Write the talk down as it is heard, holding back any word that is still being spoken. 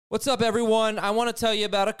What's up, everyone? I want to tell you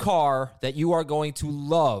about a car that you are going to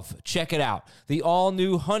love. Check it out. The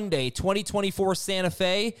all-new Hyundai 2024 Santa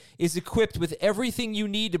Fe is equipped with everything you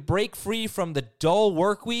need to break free from the dull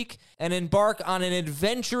work week and embark on an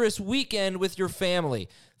adventurous weekend with your family.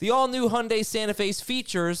 The all-new Hyundai Santa Fe's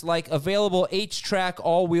features like available H-Track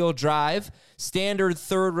all-wheel drive, standard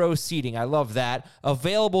third-row seating, I love that,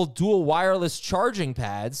 available dual wireless charging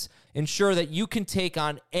pads, ensure that you can take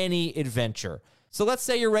on any adventure. So let's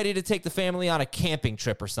say you're ready to take the family on a camping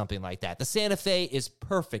trip or something like that. The Santa Fe is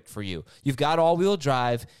perfect for you. You've got all-wheel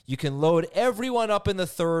drive. You can load everyone up in the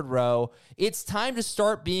third row. It's time to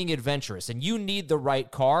start being adventurous, and you need the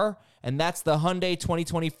right car, and that's the Hyundai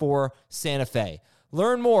 2024 Santa Fe.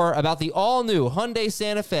 Learn more about the all-new Hyundai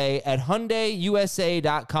Santa Fe at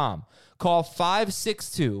HyundaiUSA.com. Call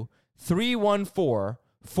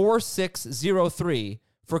 562-314-4603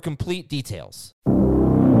 for complete details.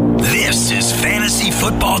 This is Fantasy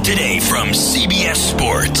Football Today from CBS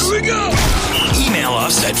Sports. Here we go! Email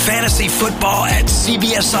us at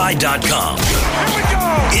fantasyfootball@cbsi.com. Here we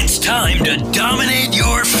go! It's time to dominate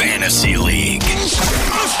your fantasy league.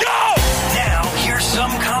 Let's go! Now, here's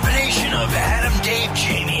some combination of Adam, Dave,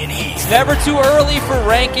 Jamie, and Heath. Never too early for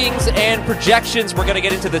rankings and projections. We're going to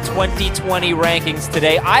get into the 2020 rankings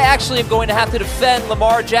today. I actually am going to have to defend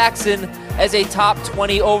Lamar Jackson as a top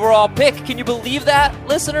 20 overall pick. Can you believe that,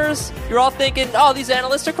 listeners? You're all thinking, oh, these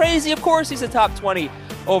analysts are crazy. Of course he's a top 20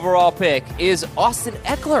 overall pick. Is Austin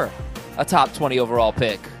Eckler a top 20 overall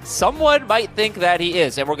pick? Someone might think that he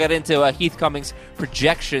is. And we'll get into Heath Cummings'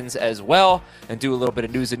 projections as well and do a little bit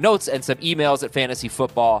of news and notes and some emails at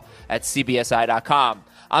fantasyfootball@cbsi.com.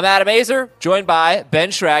 I'm Adam Azer, joined by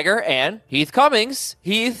Ben Schrager and Heath Cummings.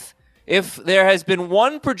 Heath, if there has been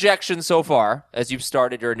one projection so far, as you've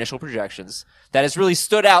started your initial projections, that has really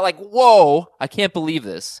stood out like, whoa, I can't believe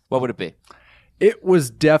this, what would it be? It was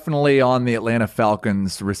definitely on the Atlanta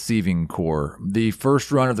Falcons receiving core. The first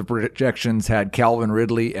run of the projections had Calvin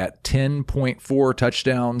Ridley at 10.4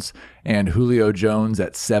 touchdowns and Julio Jones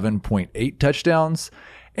at 7.8 touchdowns.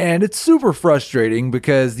 And it's super frustrating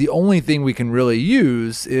because the only thing we can really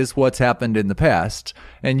use is what's happened in the past.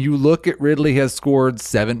 And you look at Ridley has scored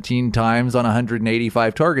 17 times on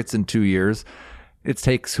 185 targets in 2 years. It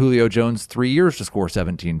takes Julio Jones 3 years to score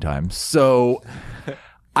 17 times. So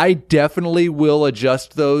I definitely will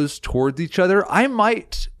adjust those towards each other. I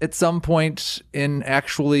might at some point in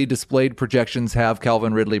actually displayed projections have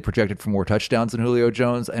Calvin Ridley projected for more touchdowns than Julio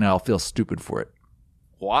Jones, and I'll feel stupid for it.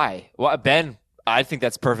 Why? Well, Ben, I think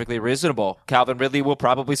that's perfectly reasonable. Calvin Ridley will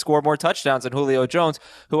probably score more touchdowns than Julio Jones,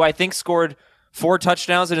 who I think scored 4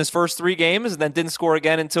 touchdowns in his first 3 games and then didn't score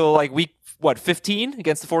again until like week 15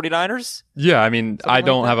 against the 49ers? Yeah, I mean, Something I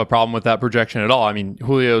don't like have a problem with that projection at all. I mean,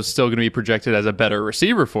 Julio's still going to be projected as a better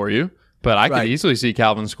receiver for you, but I could easily see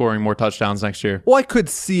Calvin scoring more touchdowns next year. Well, I could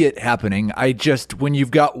see it happening. When you've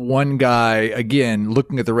got one guy, again,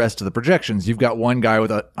 looking at the rest of the projections, you've got one guy with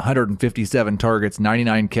 157 targets,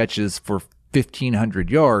 99 catches for 1,500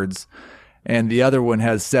 yards, and the other one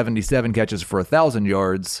has 77 catches for 1,000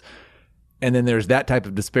 yards, and then there's that type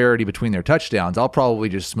of disparity between their touchdowns. I'll probably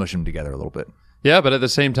just smush them together a little bit. Yeah, but at the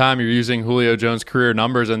same time, you're using Julio Jones' career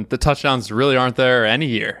numbers, and the touchdowns really aren't there any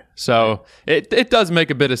year. So it does make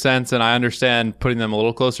a bit of sense, and I understand putting them a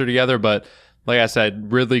little closer together, but like I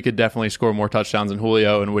said, Ridley could definitely score more touchdowns than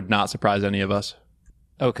Julio and would not surprise any of us.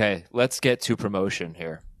 Okay, let's get to promotion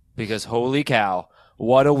here, because holy cow,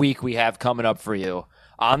 what a week we have coming up for you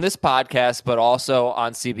on this podcast, but also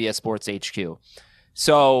on CBS Sports HQ.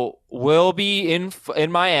 So we'll be in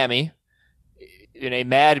Miami in a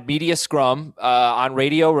mad media scrum on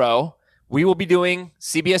Radio Row. We will be doing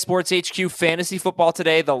CBS Sports HQ Fantasy Football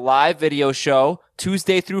Today, the live video show,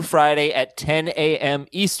 Tuesday through Friday at 10 a.m.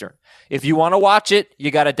 Eastern. If you want to watch it, you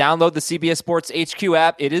got to download the CBS Sports HQ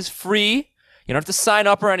app. It is free. You don't have to sign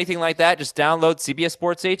up or anything like that. Just download CBS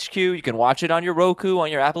Sports HQ. You can watch it on your Roku,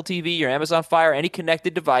 on your Apple TV, your Amazon Fire, any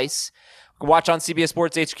connected device. You can watch on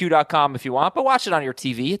CBSSportsHQ.com if you want, but watch it on your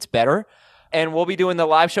TV. It's better. And we'll be doing the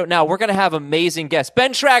live show. Now, we're going to have amazing guests.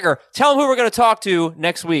 Ben Schrager, tell them who we're going to talk to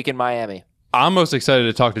next week in Miami. I'm most excited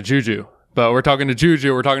to talk to Juju, but we're talking to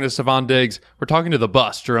Juju, we're talking to Stephon Diggs, we're talking to the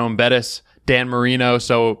bus, Jerome Bettis, Dan Marino,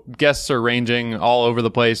 so guests are ranging all over the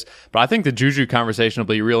place, but I think the Juju conversation will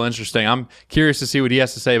be real interesting. I'm curious to see what he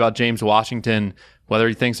has to say about James Washington, whether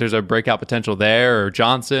he thinks there's a breakout potential there, or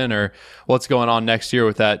Johnson, or what's going on next year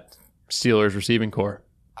with that Steelers receiving core.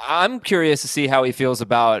 I'm curious to see how he feels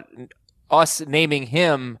about us naming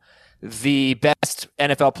him the best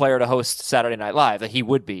NFL player to host Saturday Night Live, that he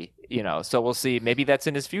would be. So we'll see. Maybe that's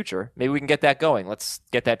in his future. Maybe we can get that going. Let's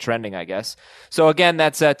get that trending, I guess. So again,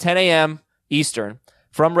 that's 10 a.m. Eastern.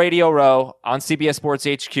 from Radio Row on CBS Sports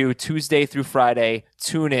HQ, Tuesday through Friday.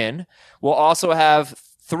 Tune in. We'll also have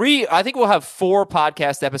we'll have 4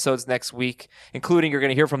 podcast episodes next week, including you're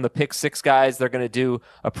going to hear from the Pick 6 guys. They're going to do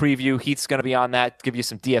a preview. Heath's going to be on that, give you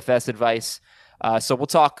some DFS advice. So we'll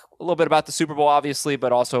talk a little bit about the Super Bowl, obviously,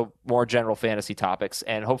 but also more general fantasy topics.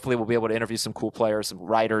 And hopefully we'll be able to interview some cool players, some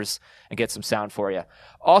writers, and get some sound for you.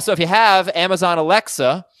 Also, if you have Amazon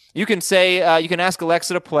Alexa, you can you can ask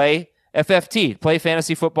Alexa to play FFT, play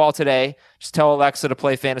fantasy football today. Just tell Alexa to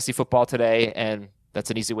play fantasy football today, and that's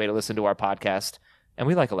an easy way to listen to our podcast. And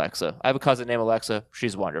we like Alexa. I have a cousin named Alexa.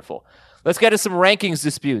 She's wonderful. Let's get to some rankings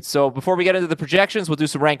disputes. So before we get into the projections, we'll do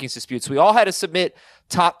some rankings disputes. We all had to submit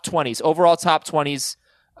top 20s, overall top 20s,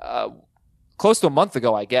 close to a month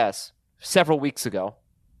ago, I guess, several weeks ago.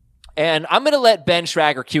 And I'm going to let Ben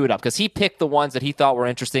Schrager cue it up because he picked the ones that he thought were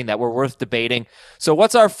interesting, that were worth debating. So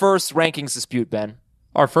what's our first rankings dispute, Ben?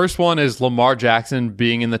 Our first one is Lamar Jackson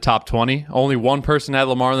being in the top 20. Only one person had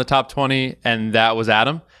Lamar in the top 20, and that was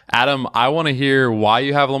Adam. Adam, I want to hear why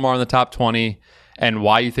you have Lamar in the top 20 and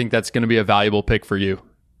why you think that's going to be a valuable pick for you.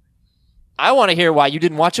 I want to hear why you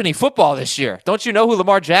didn't watch any football this year. Don't you know who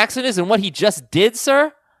Lamar Jackson is and what he just did,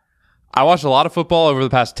 sir? I watched a lot of football over the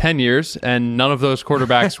past 10 years, and none of those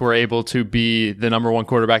quarterbacks were able to be the number one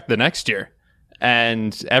quarterback the next year.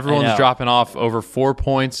 And everyone's dropping off over 4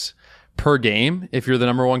 points per game if you're the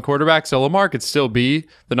number one quarterback. So Lamar could still be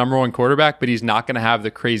the number one quarterback, but he's not going to have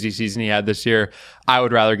the crazy season he had this year. I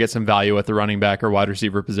would rather get some value at the running back or wide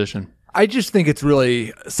receiver position. I just think it's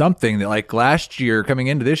really something that, like, last year, coming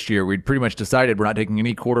into this year, we'd pretty much decided we're not taking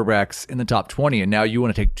any quarterbacks in the top 20, and now you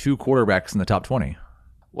want to take 2 quarterbacks in the top 20.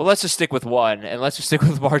 Well, let's just stick with one, and let's just stick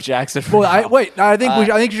with Lamar Jackson for Well, now. I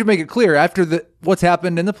think you should make it clear after what's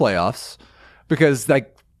happened in the playoffs, because,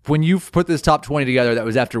 like, when you put this top 20 together, that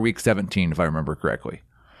was after week 17, if I remember correctly.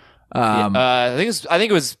 I think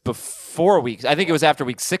it was before weeks. I think it was after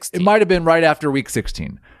week 16. It might have been right after week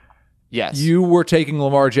 16. Yes. You were taking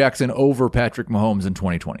Lamar Jackson over Patrick Mahomes in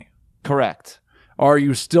 2020. Correct. Are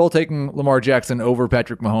you still taking Lamar Jackson over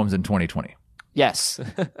Patrick Mahomes in 2020? Yes.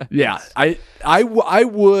 Yeah. I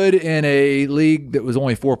would in a league that was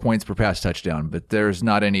only 4 points per pass touchdown, but there's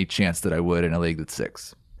not any chance that I would in a league that's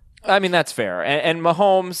 6. I mean, that's fair. And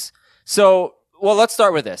Mahomes, well, let's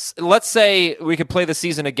start with this. Let's say we could play the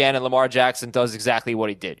season again and Lamar Jackson does exactly what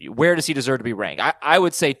he did. Where does he deserve to be ranked? I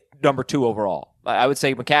would say number 2 overall. I would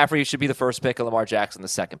say McCaffrey should be the first pick and Lamar Jackson the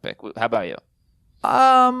second pick. How about you?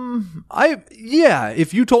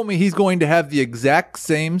 If you told me he's going to have the exact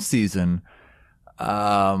same season,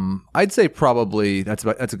 I'd say probably that's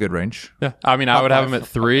a good range. Yeah. I mean, I would have him at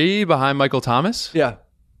 3 behind Michael Thomas. Yeah,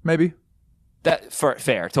 maybe.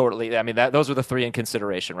 Fair, totally. I mean, those were the 3 in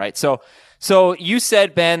consideration, right? So you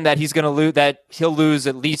said, Ben, that he's going to lose, that he'll lose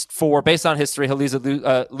at least 4 based on history. He'll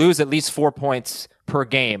lose at least 4 points per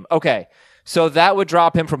game. Okay, so that would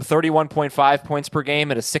drop him from 31.5 points per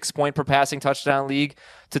game at a 6 point per passing touchdown league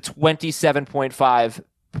to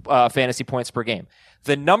 27.5 fantasy points per game.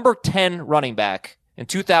 The number 10 running back in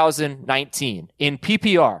 2019 in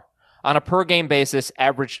PPR on a per game basis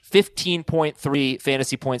averaged 15.3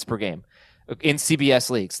 fantasy points per game in CBS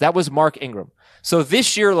leagues. That was Mark Ingram. So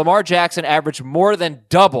this year, Lamar Jackson averaged more than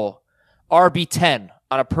double RB10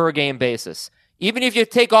 on a per game basis. Even if you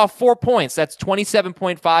take off 4 points, that's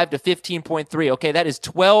 27.5 to 15.3. Okay, that is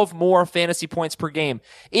 12 more fantasy points per game.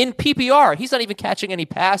 In PPR, he's not even catching any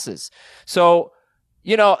passes. So,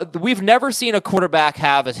 we've never seen a quarterback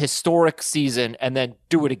have a historic season and then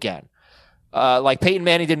do it again. Like Peyton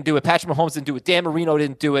Manning didn't do it. Patrick Mahomes didn't do it. Dan Marino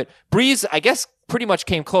didn't do it. Breeze, I guess, pretty much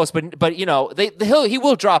came close, but he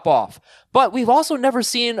will drop off. But we've also never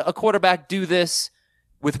seen a quarterback do this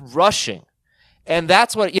with rushing. And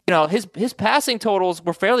that's what, his passing totals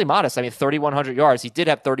were fairly modest. I mean, 3,100 yards. He did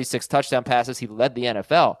have 36 touchdown passes. He led the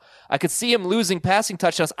NFL. I could see him losing passing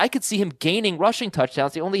touchdowns. I could see him gaining rushing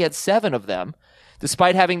touchdowns. He only had 7 of them,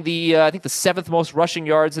 despite having the 6th most rushing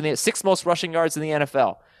yards in the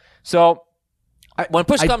NFL. So, when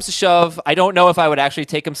push comes to shove, I don't know if I would actually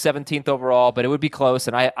take him 17th overall, but it would be close,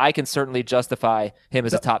 and I can certainly justify him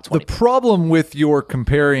as a top 20. The problem with your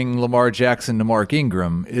comparing Lamar Jackson to Mark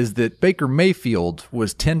Ingram is that Baker Mayfield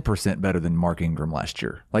was 10% better than Mark Ingram last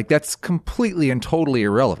year. Like, that's completely and totally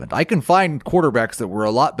irrelevant. I can find quarterbacks that were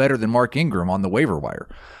a lot better than Mark Ingram on the waiver wire.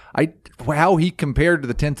 How he compared to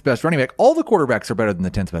the 10th best running back, all the quarterbacks are better than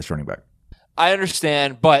the 10th best running back. I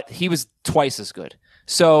understand, but he was twice as good.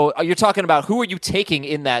 So you're talking about who are you taking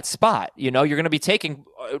in that spot? You're going to be taking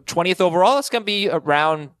 20th overall. It's going to be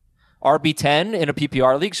around RB10 in a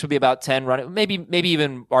PPR league. Should be about 10 running, maybe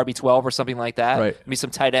even RB12 or something like that. Right. Maybe some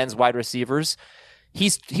tight ends, wide receivers.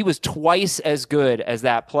 he was twice as good as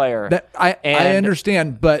that player. I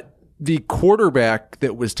understand, but the quarterback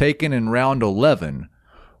that was taken in round 11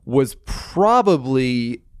 was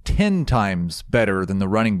probably 10 times better than the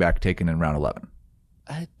running back taken in round 11.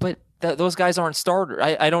 But those guys aren't starters.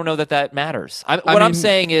 I don't know that matters. I'm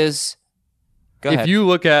saying is, go ahead. If you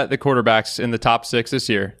look at the quarterbacks in the top 6 this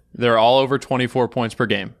year, they're all over 24 points per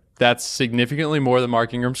game. That's significantly more than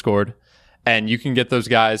Mark Ingram scored, and you can get those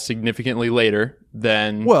guys significantly later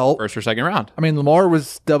than first or second round. I mean, Lamar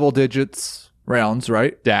was double digits rounds,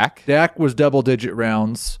 right? Dak was double digit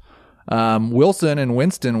rounds. Wilson and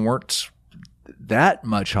Winston weren't that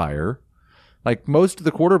much higher. Like, most of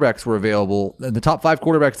the quarterbacks were available, and the top 5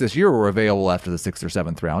 quarterbacks this year were available after the 6th or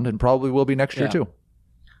 7th round, and probably will be next year too.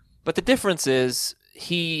 But the difference is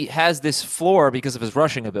he has this floor because of his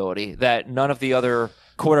rushing ability that none of the other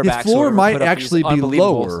quarterbacks. His floor might actually be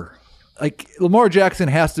lower. Like, Lamar Jackson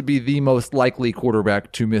has to be the most likely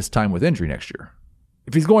quarterback to miss time with injury next year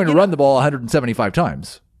if he's going to run the ball 175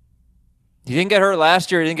 times. He didn't get hurt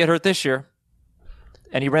last year. He didn't get hurt this year,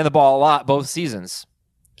 and he ran the ball a lot both seasons.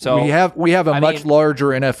 So we have a much larger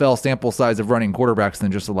NFL sample size of running quarterbacks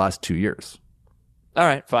than just the last 2 years. All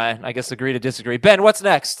right, fine. I guess agree to disagree. Ben, what's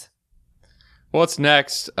next? What's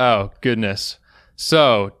next? Oh, goodness.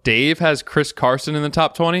 So Dave has Chris Carson in the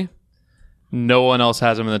top 20. No one else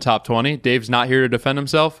has him in the top 20. Dave's not here to defend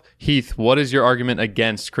himself. Heath, what is your argument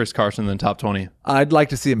against Chris Carson in the top 20? I'd like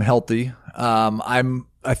to see him healthy.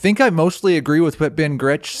 I think I mostly agree with what Ben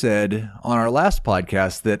Gretsch said on our last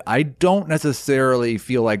podcast, that I don't necessarily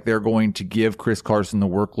feel like they're going to give Chris Carson the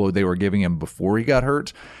workload they were giving him before he got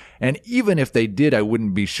hurt. And even if they did, I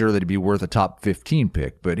wouldn't be sure that he'd be worth a top 15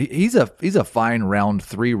 pick. But he's a fine round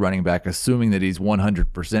 3 running back, assuming that he's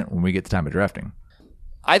 100% when we get to time of drafting.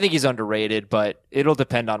 I think he's underrated, but it'll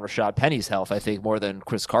depend on Rashad Penny's health, I think, more than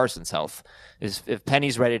Chris Carson's health. If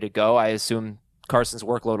Penny's ready to go, I assume Carson's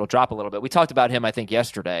workload will drop a little bit. We talked about him, I think,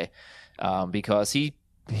 yesterday, because he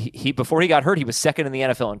before he got hurt, he was second in the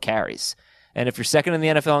NFL in carries. And if you're second in the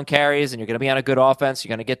NFL in carries and you're going to be on a good offense, you're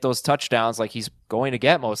going to get those touchdowns like he's going to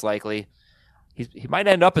get most likely. He might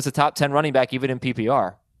end up as a top 10 running back even in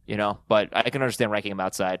PPR, but I can understand ranking him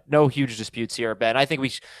outside. No huge disputes here, Ben. I think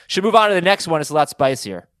we should move on to the next one. It's a lot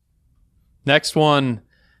spicier. Next one,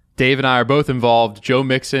 Dave and I are both involved. Joe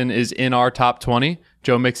Mixon is in our top 20.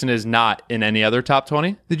 Joe Mixon is not in any other top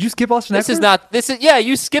 20. Did you skip Austin Eckler?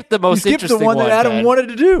 You skipped the most interesting one. You skipped the one that Adam Ben. wanted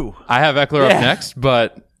to do. I have Eckler up next,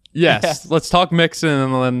 but yes, let's talk Mixon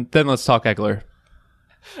and then let's talk Eckler.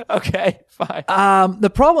 Okay, fine. The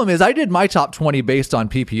problem is I did my top 20 based on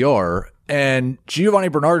PPR, and Giovanni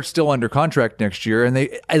Bernard's still under contract next year, and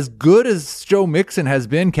as good as Joe Mixon has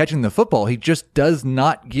been catching the football, he just does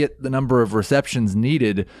not get the number of receptions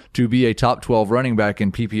needed to be a top 12 running back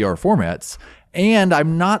in PPR formats. And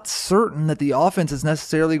I'm not certain that the offense is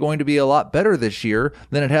necessarily going to be a lot better this year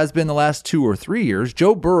than it has been the last 2 or 3 years.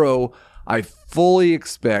 Joe Burrow, I fully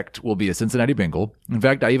expect, will be a Cincinnati Bengal. In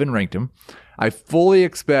fact, I even ranked him. I fully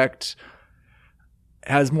expect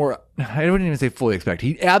has more. I wouldn't even say fully expect.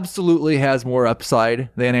 He absolutely has more upside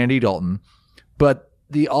than Andy Dalton. But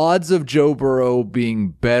the odds of Joe Burrow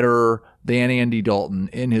being better than Andy Dalton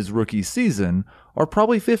in his rookie season are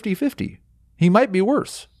probably 50-50. He might be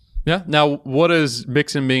worse. Yeah. Now, what does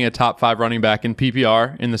Mixon being a top 5 running back in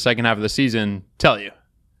PPR in the second half of the season tell you?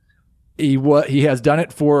 He has done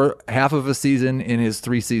it for half of a season in his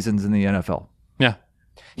 3 seasons in the NFL. Yeah.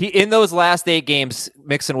 In those last 8 games,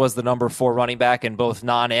 Mixon was the number 4 running back in both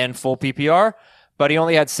non and full PPR, but he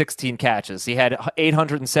only had 16 catches. He had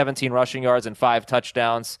 817 rushing yards and 5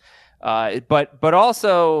 touchdowns. But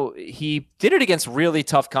also he did it against really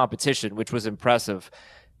tough competition, which was impressive.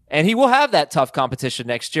 And he will have that tough competition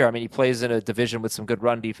next year. I mean, he plays in a division with some good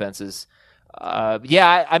run defenses.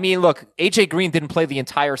 I mean, look, A.J. Green didn't play the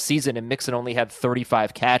entire season, and Mixon only had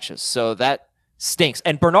 35 catches. So that stinks.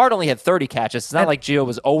 And Bernard only had 30 catches. It's not like Gio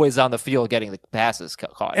was always on the field getting the passes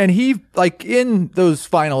caught. And he, in those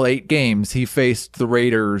final 8 games, he faced the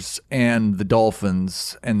Raiders and the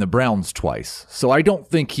Dolphins and the Browns twice. So I don't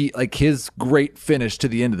think his great finish to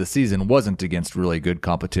the end of the season wasn't against really good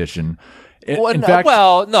competition.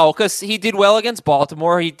 No, because he did well against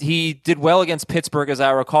Baltimore. He did well against Pittsburgh, as I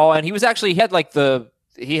recall, and he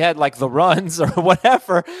had the runs or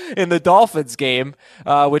whatever in the Dolphins game,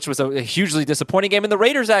 which was a hugely disappointing game. And the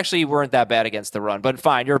Raiders actually weren't that bad against the run, but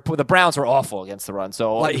fine. The Browns were awful against the run.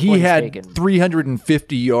 So he had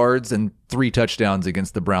 350 yards and 3 touchdowns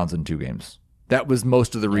against the Browns in 2 games. That was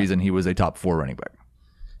most of the reason he was a top 4 running back.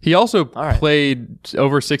 He also played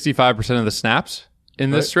over 65% of the snaps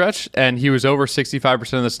in this stretch, and he was over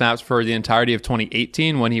 65% of the snaps for the entirety of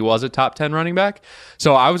 2018 when he was a top 10 running back.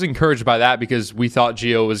 So I was encouraged by that because we thought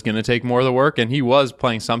Gio was going to take more of the work, and he was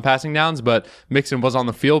playing some passing downs, but Mixon was on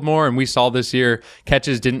the field more, and we saw this year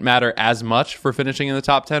catches didn't matter as much for finishing in the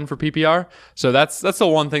top 10 for PPR. So that's the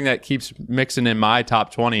one thing that keeps Mixon in my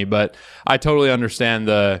top 20, but I totally understand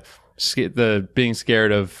the being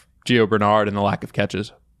scared of Gio Bernard and the lack of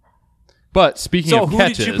catches. But speaking of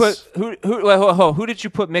catches, who did you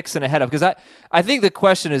put Mixon ahead of? Because I think the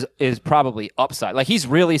question is probably upside. Like, he's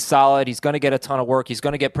really solid. He's going to get a ton of work. He's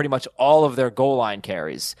going to get pretty much all of their goal line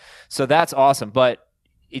carries. So that's awesome. But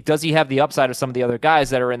does he have the upside of some of the other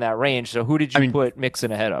guys that are in that range? So who did you put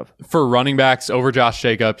Mixon ahead of? For running backs, over Josh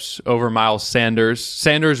Jacobs, over Miles Sanders.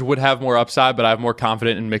 Sanders would have more upside, but I'm more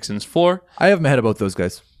confident in Mixon's floor. I have him ahead of both those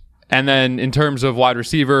guys. And then in terms of wide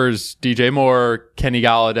receivers, DJ Moore, Kenny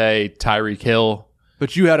Galladay, Tyreek Hill.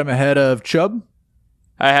 But you had him ahead of Chubb?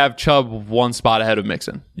 I have Chubb one spot ahead of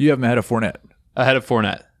Mixon. You have him ahead of Fournette. Ahead of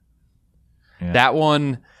Fournette. Yeah. That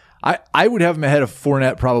one... I would have him ahead of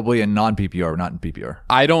Fournette probably in non-PPR, not in PPR.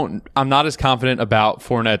 I'm not as confident about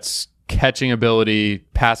Fournette's catching ability,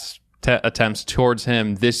 pass attempts towards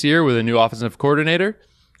him this year with a new offensive coordinator.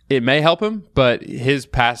 It may help him, but his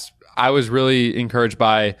pass... I was really encouraged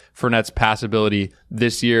by Fournette's pass ability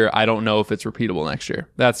this year. I don't know if it's repeatable next year.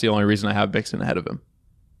 That's the only reason I have Mixon ahead of him.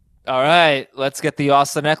 All right, let's get the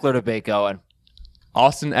Austin Eckler debate going.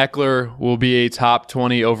 Austin Eckler will be a top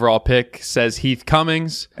 20 overall pick, says Heath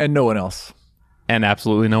Cummings. And no one else. And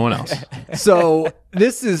absolutely no one else. So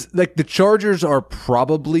this is like the Chargers are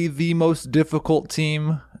probably the most difficult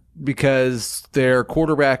team because their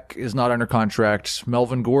quarterback is not under contract.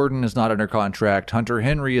 Melvin Gordon is not under contract. Hunter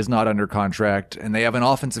Henry is not under contract. And they have an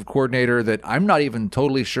offensive coordinator that I'm not even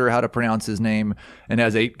totally sure how to pronounce his name and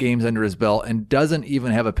has 8 games under his belt and doesn't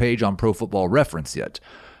even have a page on Pro Football Reference yet.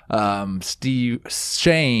 Shane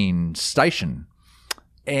Steichen.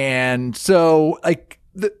 And so like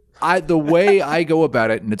the way I go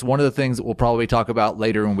about it, and it's one of the things that we'll probably talk about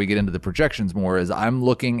later when we get into the projections more, is I'm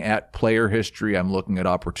looking at player history, I'm looking at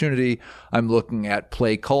opportunity, I'm looking at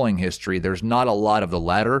play calling history. There's not a lot of the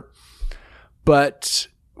latter. But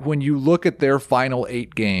when you look at their final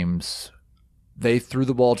 8 games, they threw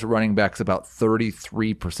the ball to running backs about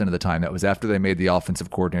 33% of the time. That was after they made the offensive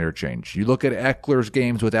coordinator change. You look at Eckler's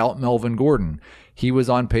games without Melvin Gordon. He was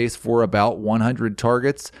on pace for about 100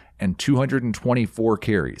 targets and 224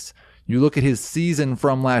 carries. You look at his season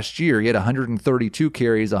from last year, he had 132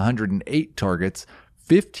 carries, 108 targets,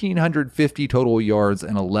 1,550 total yards,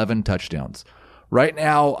 and 11 touchdowns. Right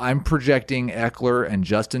now, I'm projecting Eckler and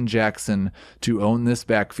Justin Jackson to own this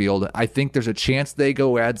backfield. I think there's a chance they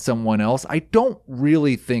go add someone else. I don't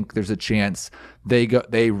really think there's a chance they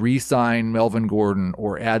re-sign Melvin Gordon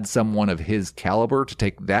or add someone of his caliber to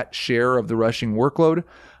take that share of the rushing workload.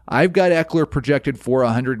 I've got Eckler projected for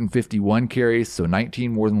 151 carries, so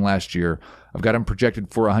 19 more than last year. I've got him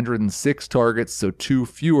projected for 106 targets, so 2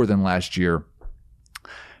 fewer than last year.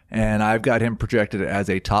 And I've got him projected as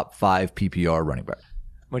a top 5 PPR running back.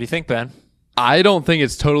 What do you think, Ben? I don't think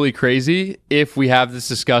it's totally crazy if we have this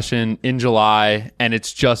discussion in July and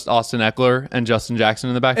it's just Austin Eckler and Justin Jackson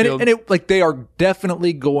in the backfield. And like they are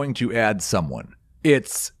definitely going to add someone.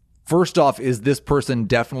 It's first off, is this person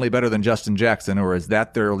definitely better than Justin Jackson, or is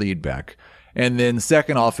that their lead back? And then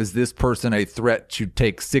second off, is this person a threat to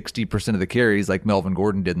take 60% of the carries like Melvin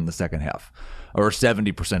Gordon did in the second half? Or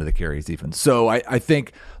 70% of the carries even. So I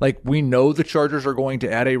think like we know the Chargers are going to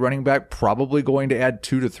add a running back, probably going to add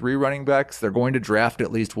 2 to 3 running backs. They're going to draft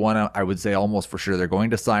at least one. I would say almost for sure. They're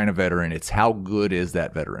going to sign a veteran. It's how good is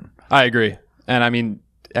that veteran? I agree. And I mean,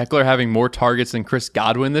 Eckler having more targets than Chris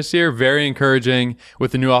Godwin this year, very encouraging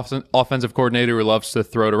with the new offensive coordinator who loves to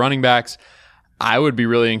throw to running backs. I would be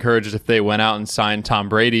really encouraged if they went out and signed Tom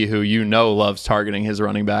Brady, who loves targeting his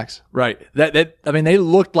running backs. Right. I mean, they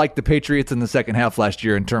looked like the Patriots in the second half last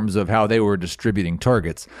year in terms of how they were distributing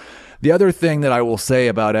targets. The other thing that I will say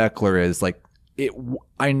about Eckler is like,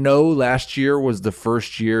 I know last year was the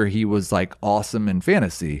first year he was like awesome in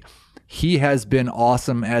fantasy. He has been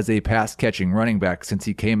awesome as a pass catching running back since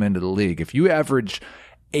he came into the league. If you average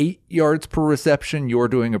 8 yards per reception, you're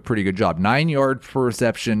doing a pretty good job. 9 yards per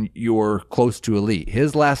reception, you're close to elite.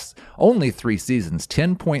 His last only 3 seasons,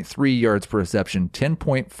 10.3 yards per reception,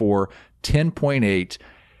 10.4, 10.8.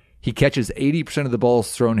 He catches 80% of the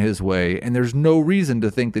balls thrown his way, and there's no reason to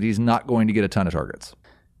think that he's not going to get a ton of targets.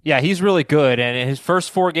 Yeah, he's really good. And in his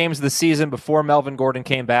first 4 games of the season before Melvin Gordon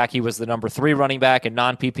came back, he was the number 3 running back in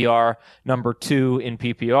non-PPR, number 2 in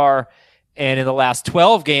PPR. And in the last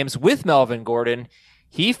 12 games with Melvin Gordon,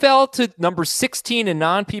 He fell to number 16 in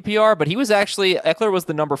non-PPR, but Eckler was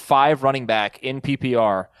the number 5 running back in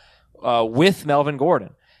PPR with Melvin Gordon.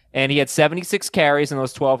 And he had 76 carries in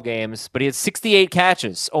those 12 games, but he had 68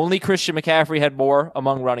 catches. Only Christian McCaffrey had more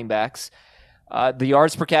among running backs. The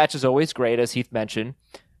yards per catch is always great, as Heath mentioned.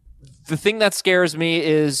 The thing that scares me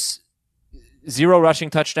is 0 rushing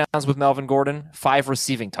touchdowns with Melvin Gordon, 5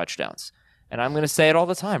 receiving touchdowns. And I'm going to say it all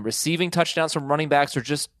the time. Receiving touchdowns from running backs are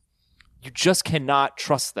you just cannot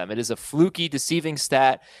trust them. It is a fluky, deceiving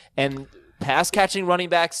stat. And pass-catching running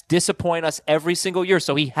backs disappoint us every single year.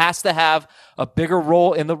 So he has to have a bigger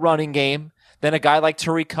role in the running game than a guy like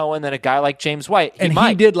Tariq Cohen, than a guy like James White.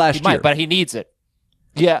 He did last year. But he needs it.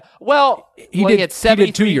 Yeah. Well, he did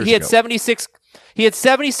 2 years he had ago. 76. He had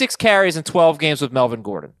 76 carries in 12 games with Melvin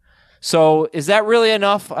Gordon. So is that really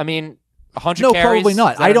enough? I mean, 100 No, carries? probably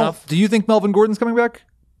not. I don't. Enough? Do you think Melvin Gordon's coming back?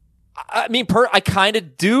 I mean, I kind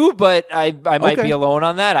of do, but I might be alone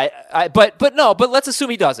on that. But let's assume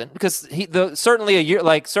he doesn't, because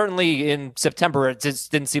certainly in September it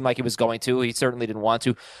just didn't seem like he was going to. He certainly didn't want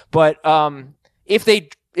to. But if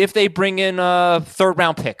they bring in a 3rd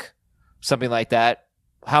round pick, something like that,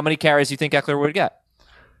 how many carries do you think Eckler would get?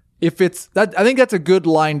 If it's that, I think that's a good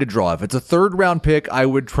line to draw. If it's a 3rd round pick, I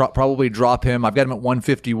would probably drop him. I've got him at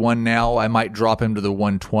 151 now. I might drop him to the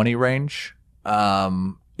 120 range.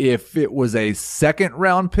 If it was a 2nd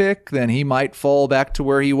round pick, then he might fall back to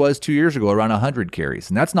where he was 2 years ago, around 100 carries.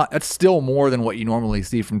 And that's still more than what you normally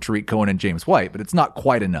see from Tariq Cohen and James White, but it's not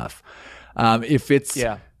quite enough. If it's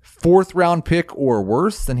 4th round pick or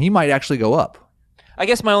worse, then he might actually go up. I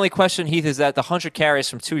guess my only question, Heath, is that the 100 carries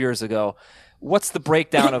from 2 years ago, what's the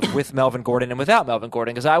breakdown of with Melvin Gordon and without Melvin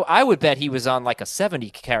Gordon? Because I would bet he was on like a 70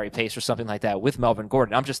 carry pace or something like that with Melvin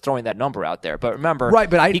Gordon. I'm just throwing that number out there. But remember,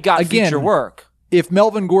 he got future work. If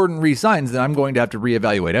Melvin Gordon re-signs, then I'm going to have to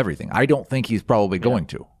reevaluate everything. I don't think he's probably going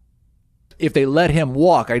to. If they let him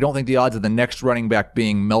walk, I don't think the odds of the next running back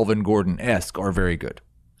being Melvin Gordon-esque are very good.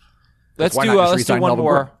 Let's do one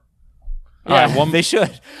more. Yeah, they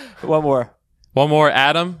should. One more. One more.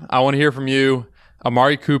 Adam, I want to hear from you.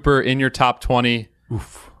 Amari Cooper in your top 20.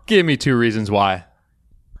 Oof. Give me 2 reasons why.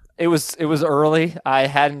 It was early. I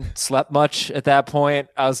hadn't slept much at that point.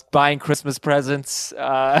 I was buying Christmas presents.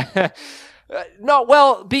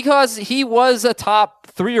 Because he was a top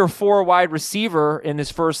 3 or 4 wide receiver in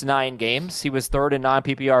his first 9 games. He was 3rd in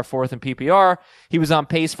non-PPR, 4th in PPR. He was on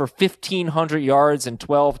pace for 1,500 yards and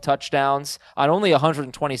 12 touchdowns on only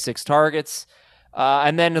 126 targets.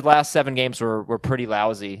 And then the last 7 games were pretty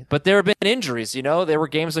lousy. But there have been injuries, There were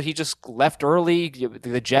games that he just left early.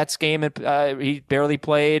 The Jets game, he barely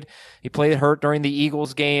played. He played hurt during the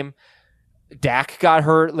Eagles game. Dak got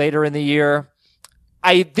hurt later in the year.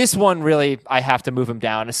 This one really, I have to move him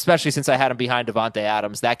down, especially since I had him behind Davante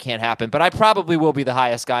Adams. That can't happen. But I probably will be the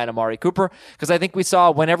highest guy in Amari Cooper, because I think we saw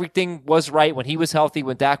when everything was right, when he was healthy,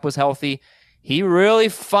 when Dak was healthy, he really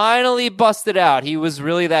finally busted out. He was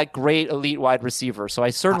really that great elite wide receiver. So I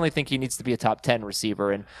certainly think he needs to be a top 10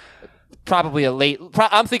 receiver, and probably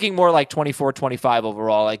I'm thinking more like 24, 25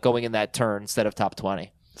 overall, like going in that turn instead of top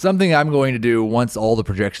 20. Something I'm going to do once all the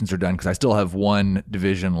projections are done, because I still have one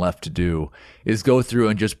division left to do, is go through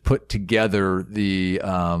and just put together the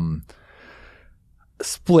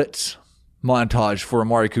split montage for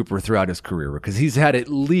Amari Cooper throughout his career, because he's had at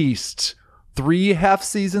least 3 half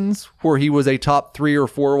seasons where he was a top 3 or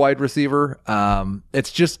 4 wide receiver.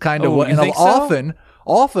 It's just kind of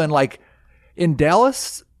often like in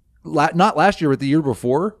Dallas, not last year, but the year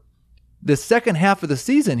before, the second half of the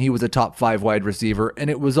season, he was a top 5 wide receiver, and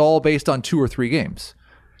it was all based on 2 or 3 games.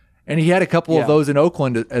 And he had a couple of those in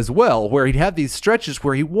Oakland as well, where he'd have these stretches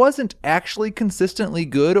where he wasn't actually consistently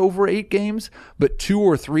good over 8 games, but 2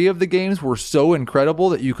 or 3 of the games were so incredible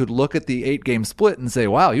that you could look at the 8-game split and say,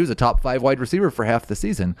 wow, he was a top 5 wide receiver for half the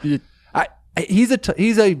season.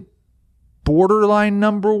 He's a borderline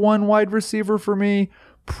number 1 wide receiver for me.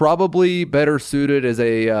 Probably better suited as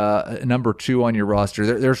a number 2 on your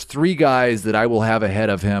roster. There's 3 guys that I will have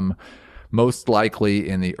ahead of him, most likely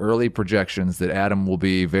in the early projections, that Adam will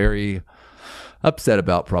be very upset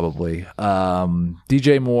about probably.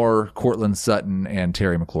 DJ Moore, Cortland Sutton, and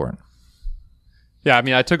Terry McLaurin. Yeah, I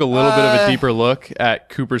mean, I took a little bit of a deeper look at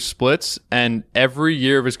Cooper's splits, and every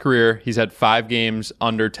year of his career, he's had 5 games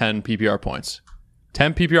under 10 PPR points.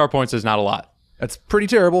 10 PPR points is not a lot. That's pretty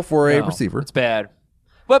terrible for a receiver. It's bad.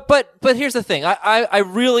 But here's the thing. I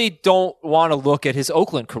really don't want to look at his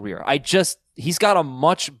Oakland career. He's got a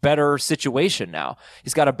much better situation now.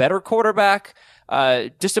 He's got a better quarterback,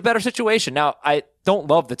 just a better situation. Now, I don't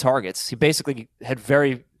love the targets. He basically had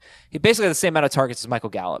the same amount of targets as Michael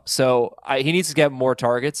Gallup. So he needs to get more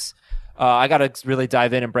targets. I got to really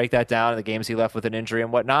dive in and break that down in the games he left with an injury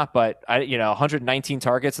and whatnot. But 119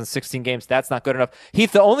 targets in 16 games, that's not good enough.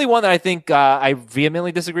 Heath, the only one that I think I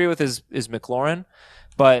vehemently disagree with is McLaurin.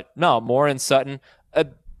 But no, Moore and Sutton.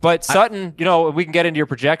 But Sutton, we can get into your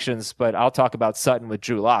projections, but I'll talk about Sutton with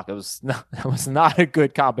Drew Lock. It was not a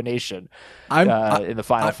good combination in the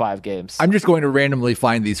final 5 games. I'm just going to randomly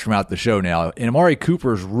find these throughout the show now. In Amari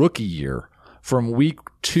Cooper's rookie year, from week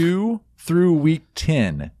 2 through week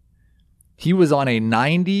 10, he was on a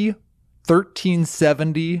 90,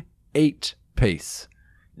 1370, 8 pace.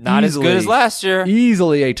 Not as good as last year.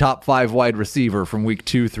 Easily a top 5 wide receiver from week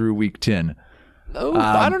 2 through week 10. Oh,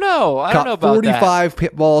 I don't know. I don't know about 45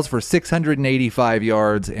 pit balls for 685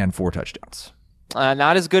 yards and 4 touchdowns.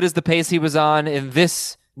 Not as good as the pace he was on in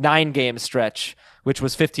this 9-game stretch, which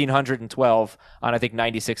was 1,512 on, I think,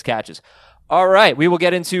 96 catches. All right, we will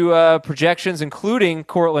get into projections, including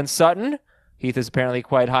Courtland Sutton. Heath is apparently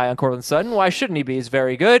quite high on Courtland Sutton. Why shouldn't he be? He's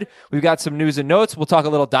very good. We've got some news and notes. We'll talk a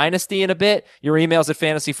little dynasty in a bit. Your emails at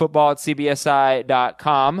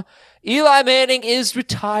fantasyfootball@cbsi.com. Eli Manning is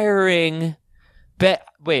retiring.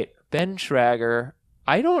 Ben Schrager,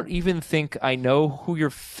 I don't even think I know who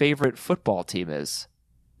your favorite football team is.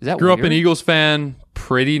 Is that Grew weird? up an Eagles fan,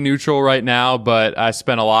 pretty neutral right now, but I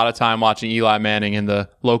spent a lot of time watching Eli Manning in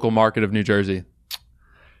the local market of New Jersey.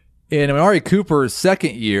 In Amari Cooper's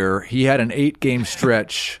second year, he had an 8-game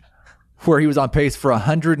stretch where he was on pace for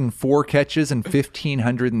 104 catches and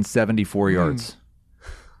 1,574 yards.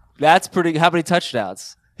 That's pretty. How many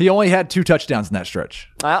touchdowns? He only had 2 touchdowns in that stretch.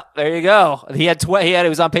 Well, there you go. He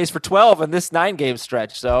was on pace for 12 in this 9-game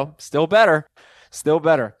stretch, so still better.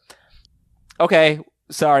 Okay,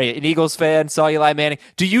 sorry, an Eagles fan, saw Eli Manning.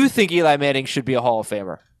 Do you think Eli Manning should be a Hall of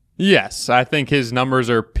Famer? Yes, I think his numbers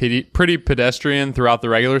are pretty pedestrian throughout the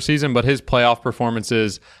regular season, but his playoff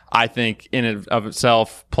performances, I think, in and of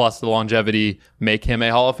itself, plus the longevity, make him a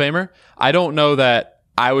Hall of Famer. I don't know that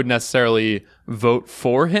I would necessarily vote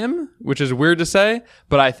for him, which is weird to say,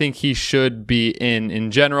 but I think he should be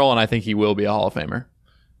in general, and I think he will be a Hall of Famer.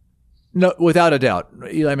 No, without a doubt.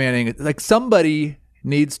 Eli Manning, somebody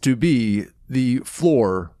needs to be the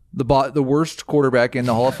floor, the worst quarterback in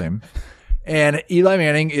the Hall of Fame. And Eli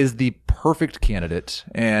Manning is the perfect candidate.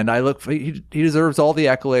 And he deserves all the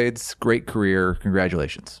accolades. Great career.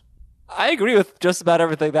 Congratulations. I agree with just about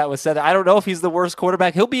everything that was said. I don't know if he's the worst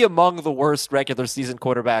quarterback. He'll be among the worst regular season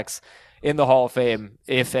quarterbacks in the Hall of Fame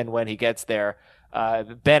if and when he gets there.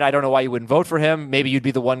 Ben, I don't know why you wouldn't vote for him. Maybe you'd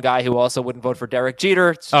be the one guy who also wouldn't vote for Derek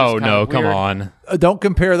Jeter. Oh, no, come on. Don't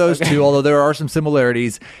compare those two, although there are some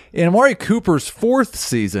similarities. In Amari Cooper's 4th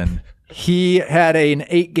season, he had an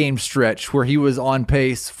 8-game stretch where he was on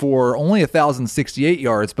pace for only 1,068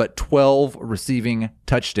 yards, but 12 receiving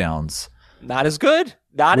touchdowns. Not as good.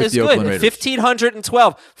 Not With as the good. Oakland Raiders.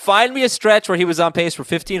 1,512. Find me a stretch where he was on pace for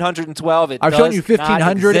 1,512. I've shown you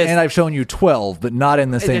 1,500 and I've shown you 12, but not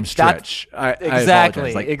in the same stretch.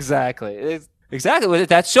 Exactly.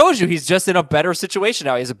 That shows you he's just in a better situation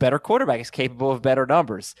now. He's a better quarterback. He's capable of better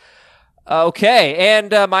numbers. Okay,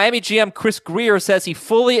 and Miami GM Chris Greer says he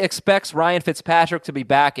fully expects Ryan Fitzpatrick to be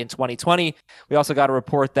back in 2020. We also got a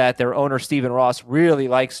report that their owner, Stephen Ross, really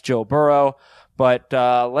likes Joe Burrow. But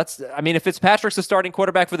if Fitzpatrick's the starting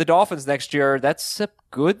quarterback for the Dolphins next year, that's a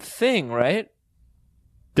good thing, right?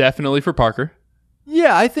 Definitely for Parker.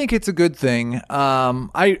 Yeah, I think it's a good thing.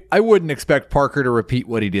 I wouldn't expect Parker to repeat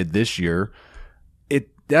what he did this year.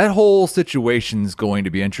 That whole situation is going to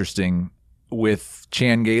be interesting with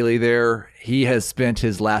Chan Gailey there. He has spent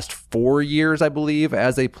his last 4 years, I believe,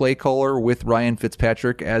 as a play caller with Ryan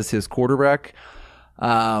Fitzpatrick as his quarterback.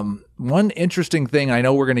 One interesting thing, I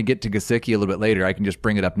know we're going to get to Gesicki a little bit later. I can just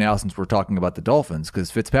bring it up now since we're talking about the Dolphins, because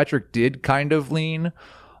Fitzpatrick did kind of lean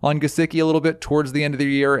on Gesicki a little bit towards the end of the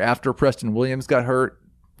year after Preston Williams got hurt.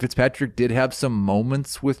 Fitzpatrick did have some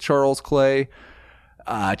moments with Charles Clay.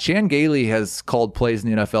 Chan Gailey has called plays in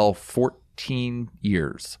the NFL 14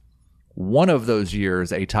 years. One of those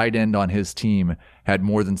years, a tight end on his team had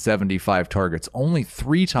more than 75 targets. Only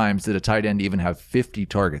 3 times did a tight end even have 50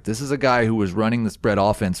 targets. This is a guy who was running the spread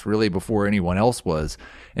offense really before anyone else was.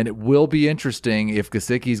 And it will be interesting if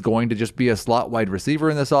Gesicki's going to just be a slot wide receiver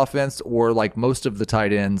in this offense, or like most of the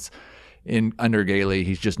tight ends under Gailey,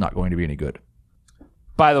 he's just not going to be any good.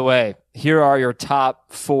 By the way, here are your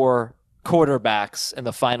top 4 quarterbacks in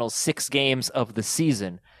the final 6 games of the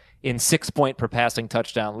season in 6-point per passing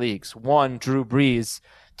touchdown leagues. 1, Drew Brees.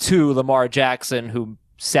 2, Lamar Jackson, who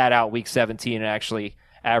sat out week 17 and actually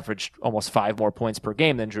averaged almost 5 more points per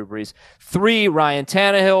game than Drew Brees. 3, Ryan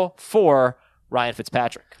Tannehill. 4, Ryan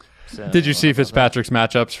Fitzpatrick. So, did you see Fitzpatrick's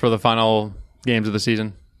matchups for the final games of the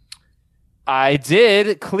season? I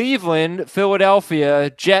did. Cleveland, Philadelphia,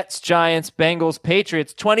 Jets, Giants, Bengals,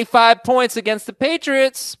 Patriots. 25 points against the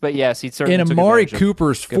Patriots. But yes, he certainly In took Amari advantage of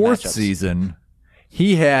Cooper's good fourth matchups. season,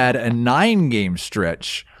 he had a 9-game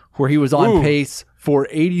stretch where he was on pace for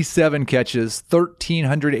 87 catches,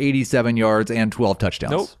 1,387 yards, and 12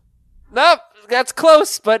 touchdowns. Nope, that's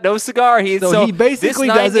close, but no cigar. So he basically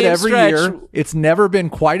this does it 9-game every stretch year. It's never been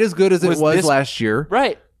quite as good as it was this- last year.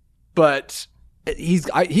 Right. But he's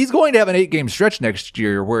going to have an 8-game stretch next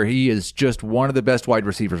year where he is just one of the best wide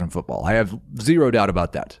receivers in football. I have zero doubt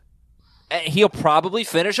about that. And he'll probably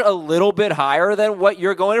finish a little bit higher than what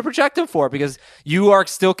you're going to project him for because you are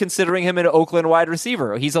still considering him an Oakland wide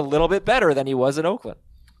receiver. He's a little bit better than he was in Oakland.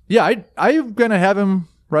 Yeah, I'm going to have him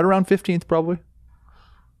right around 15th probably.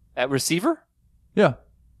 At receiver? Yeah.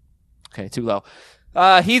 Okay, too low.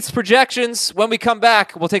 Heath's projections. When we come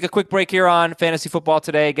back, we'll take a quick break here on Fantasy Football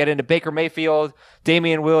Today, get into Baker Mayfield,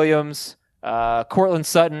 Damian Williams, Cortland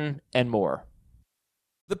Sutton, and more.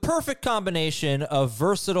 The perfect combination of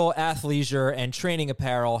versatile athleisure and training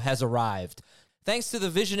apparel has arrived. Thanks to the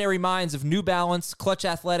visionary minds of New Balance, Clutch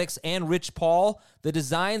Athletics, and Rich Paul, the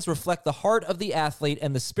designs reflect the heart of the athlete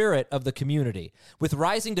and the spirit of the community. With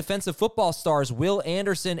rising defensive football stars Will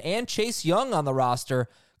Anderson and Chase Young on the roster,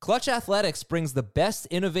 Clutch Athletics brings the best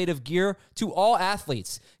innovative gear to all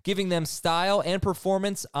athletes, giving them style and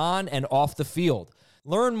performance on and off the field.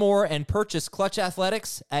 Learn more and purchase Clutch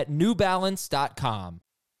Athletics at newbalance.com.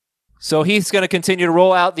 So he's going to continue to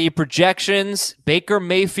roll out the projections. Baker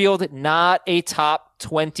Mayfield, not a top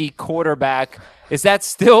 20 quarterback. Is that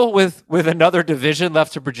still with another division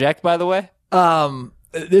left to project, by the way?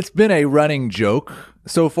 It's been a running joke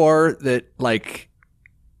so far that, like,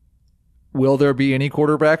 will there be any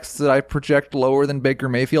quarterbacks that I project lower than Baker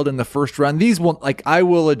Mayfield in the first run? These won't, like, I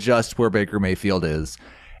will adjust where Baker Mayfield is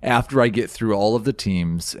after I get through all of the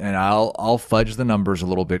teams, and I'll fudge the numbers a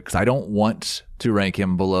little bit because I don't want to rank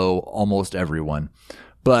him below almost everyone.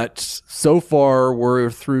 But so far, we're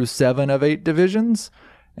through 7 of 8 divisions,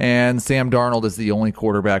 and Sam Darnold is the only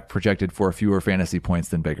quarterback projected for fewer fantasy points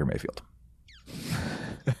than Baker Mayfield.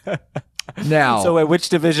 Now, So wait, which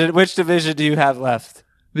division do you have left?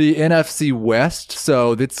 the NFC West,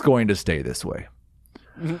 so it's going to stay this way.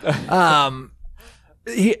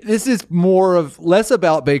 This is less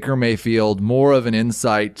about Baker Mayfield, more of an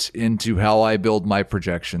insight into how I build my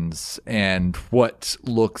projections and what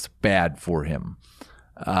looks bad for him.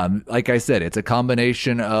 Like I said, it's a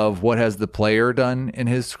combination of what has the player done in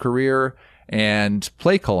his career and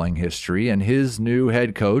play calling history, and his new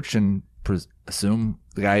head coach, and assume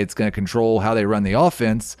the guy that's going to control how they run the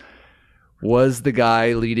offense, was the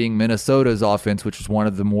guy leading Minnesota's offense, which was one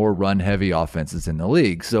of the more run-heavy offenses in the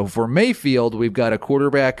league. So for Mayfield, we've got a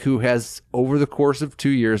quarterback who has, over the course of 2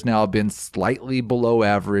 years now, been slightly below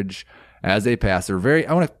average as a passer. You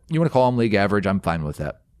want to call him league average? I'm fine with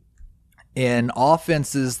that. In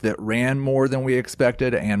offenses that ran more than we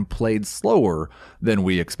expected and played slower than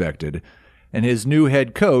we expected. And his new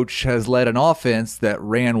head coach has led an offense that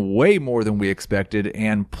ran way more than we expected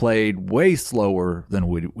and played way slower than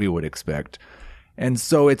we would expect. And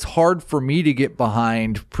so it's hard for me to get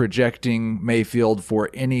behind projecting Mayfield for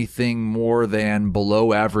anything more than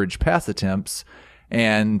below average pass attempts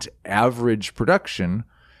and average production,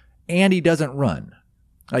 and he doesn't run.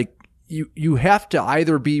 Like, you have to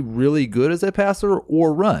either be really good as a passer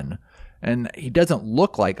or run, and he doesn't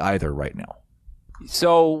look like either right now.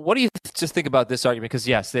 So what do you just think about this argument? Because,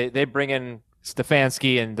 yes, they bring in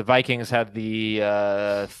Stefanski, and the Vikings had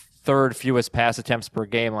the third fewest pass attempts per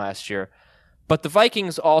game last year. But the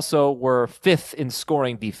Vikings also were 5th in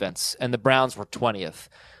scoring defense, and the Browns were 20th.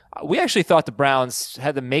 We actually thought the Browns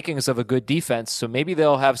had the makings of a good defense, so maybe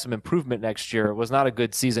they'll have some improvement next year. It was not a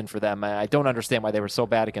good season for them. I don't understand why they were so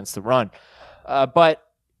bad against the run. But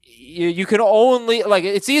you can only, like,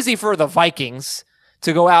 it's easy for the Vikings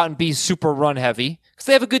to go out and be super run heavy because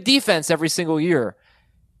they have a good defense every single year.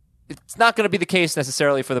 It's not going to be the case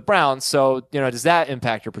necessarily for the Browns. So, does that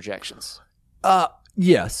impact your projections?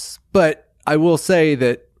 Yes, but I will say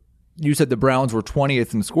that you said the Browns were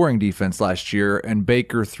 20th in scoring defense last year, and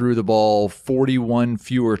Baker threw the ball 41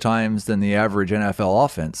 fewer times than the average NFL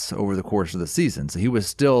offense over the course of the season. So he was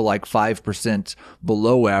still like 5%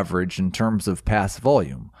 below average in terms of pass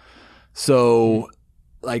volume. So,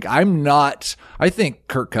 like, I think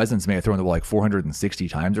Kirk Cousins may have thrown the ball like 460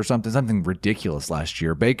 times or something ridiculous last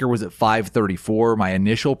year. Baker was at 534. My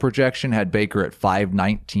initial projection had Baker at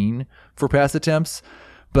 519 for pass attempts.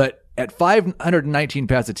 But at 519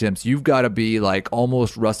 pass attempts, you've got to be like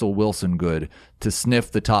almost Russell Wilson good to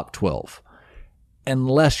sniff the top 12,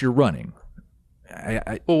 unless you're running.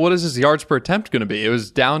 Well, what is his yards per attempt going to be? It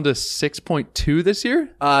was down to 6.2 this year?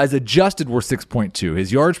 As adjusted, were 6.2.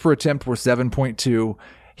 His yards per attempt were 7.2.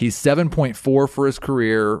 He's 7.4 for his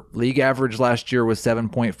career. League average last year was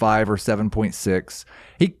 7.5 or 7.6.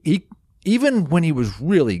 He even when he was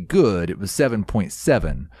really good, it was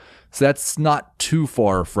 7.7. So that's not too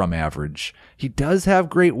far from average. He does have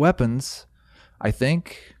great weapons, I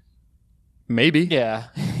think. Maybe. Yeah,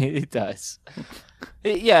 he does.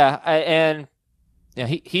 And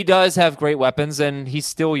he does have great weapons, and he's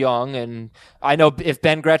still young. And I know if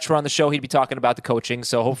Ben Gretsch were on the show, he'd be talking about the coaching.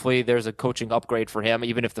 So hopefully there's a coaching upgrade for him,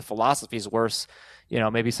 even if the philosophy is worse.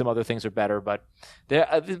 Maybe some other things are better. But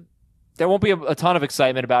there won't be a ton of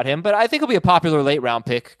excitement about him. But I think he'll be a popular late round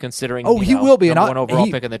pick, considering he will be number one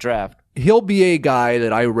overall pick in the draft. He'll be a guy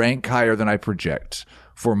that I rank higher than I project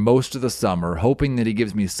for most of the summer, hoping that he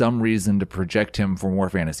gives me some reason to project him for more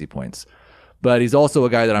fantasy points. But he's also a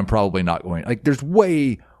guy that I'm probably not going. Like, there's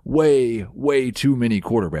way, way, way too many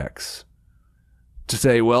quarterbacks to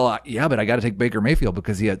say, well, yeah, but I got to take Baker Mayfield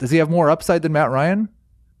because does he have more upside than Matt Ryan?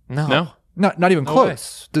 No. Not even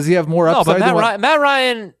close. Does he have more upside? No, but Matt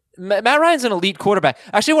Ryan's an elite quarterback.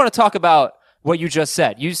 I actually want to talk about what you just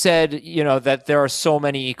said. You said, that there are so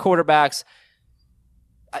many quarterbacks.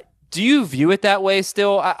 Do you view it that way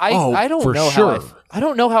still? I don't know sure. I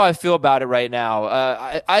don't know how I feel about it right now.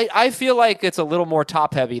 I feel like it's a little more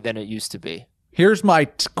top heavy than it used to be. Here's my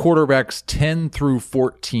quarterbacks 10 through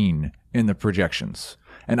 14 in the projections.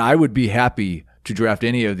 And I would be happy to draft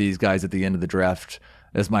any of these guys at the end of the draft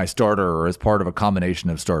as my starter or as part of a combination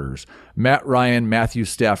of starters. Matt Ryan, Matthew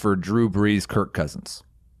Stafford, Drew Brees, Kirk Cousins.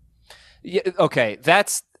 Yeah, okay,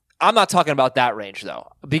 I'm not talking about that range though,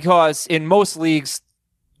 because in most leagues,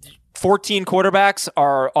 14 quarterbacks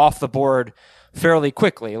are off the board fairly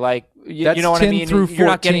quickly. Like, you know what I mean? 10 through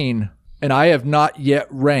 14, and I have not yet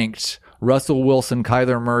ranked Russell Wilson,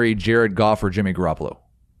 Kyler Murray, Jared Goff, or Jimmy Garoppolo.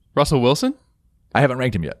 Russell Wilson? I haven't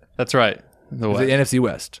ranked him yet. That's right. The NFC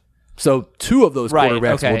West. So two of those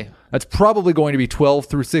quarterbacks, that's probably going to be 12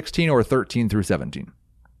 through 16 or 13 through 17.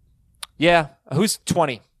 Yeah. Who's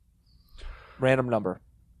 20? Random number.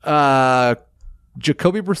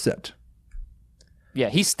 Jacoby Brissett. Yeah,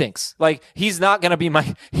 he stinks. Like, he's definitely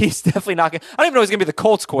not going to, I don't even know he's going to be the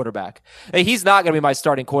Colts quarterback. He's not going to be my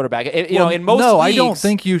starting quarterback. In most leagues. I don't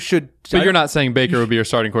think you should. But you're not saying Baker would be your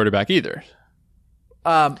starting quarterback either.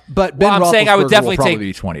 But Ben I'm saying I would definitely will probably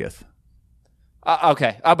be 20th.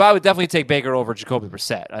 Okay. But I would definitely take Baker over Jacoby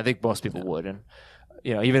Brissett. I think most people would. And,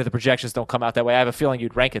 even if the projections don't come out that way, I have a feeling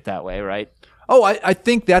you'd rank it that way, right? Oh, I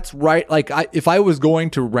think that's right. Like, if I was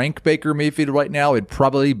going to rank Baker Mayfield right now, it'd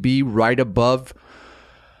probably be right above.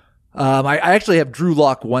 I actually have Drew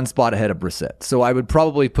Lock one spot ahead of Brissett, so I would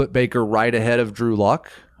probably put Baker right ahead of Drew Lock.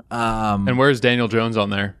 And where's Daniel Jones on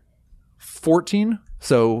there? 14,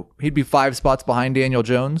 so he'd be 5 spots behind Daniel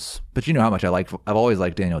Jones. But you know how much I've always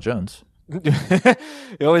liked Daniel Jones. You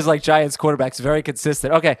always like Giants quarterbacks, very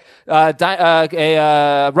consistent. Okay,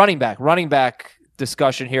 running back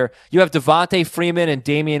discussion here. You have Devontae Freeman and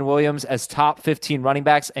Damian Williams as top 15 running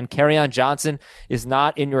backs, and Kerryon Johnson is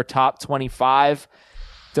not in your top 25.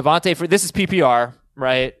 This is PPR,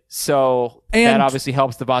 right? So that obviously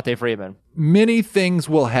helps Devontae Freeman. Many things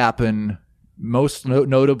will happen, most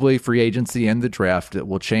notably free agency and the draft, that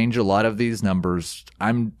will change a lot of these numbers.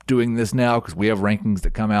 I'm doing this now because we have rankings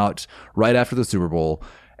that come out right after the Super Bowl.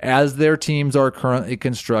 As their teams are currently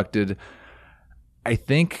constructed, I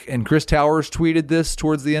think, and Chris Towers tweeted this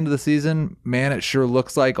towards the end of the season, man, it sure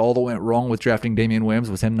looks like all that went wrong with drafting Damian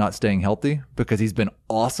Williams was him not staying healthy, because he's been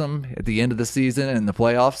awesome at the end of the season and in the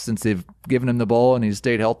playoffs since they've given him the ball and he's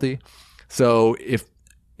stayed healthy. So is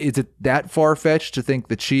it that far-fetched to think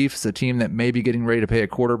the Chiefs, a team that may be getting ready to pay a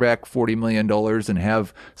quarterback $40 million and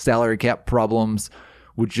have salary cap problems,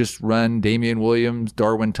 would just run Damian Williams,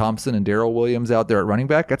 Darwin Thompson, and Darrell Williams out there at running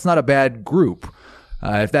back? That's not a bad group.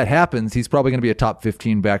 If that happens, he's probably going to be a top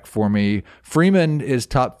 15 back for me. Freeman is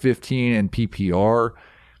top 15 in PPR.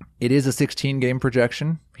 It is a 16-game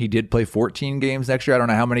projection. He did play 14 games next year. I don't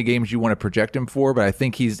know how many games you want to project him for, but I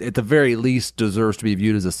think he's, at the very least, deserves to be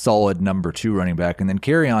viewed as a solid number 2 running back. And then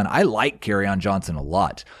I like Kerryon Johnson a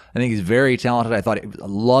lot. I think he's very talented. I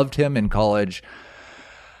loved him in college.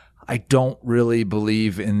 I don't really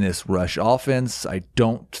believe in this rush offense. I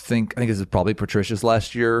think this is probably Patricia's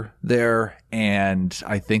last year there, and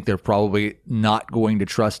I think they're probably not going to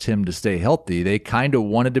trust him to stay healthy. They kind of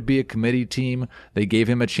wanted to be a committee team. They gave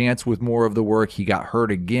him a chance with more of the work. He got hurt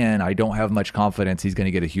again. I don't have much confidence he's going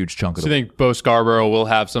to get a huge chunk of it. So you think Bo Scarborough will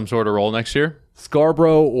have some sort of role next year?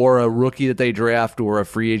 Scarborough or a rookie that they draft or a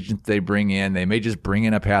free agent they bring in. They may just bring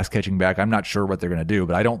in a pass catching back. I'm not sure what they're going to do,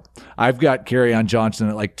 but I've got Kerryon Johnson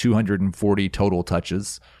at like 240 total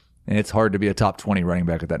touches, and it's hard to be a top 20 running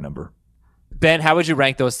back at that number. Ben, how would you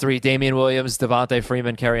rank those three? Damian Williams, Devontae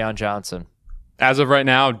Freeman, Kerryon Johnson. As of right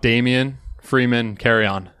now, Damian, Freeman,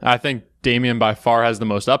 Kerryon. I think Damian by far has the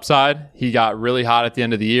most upside. He got really hot at the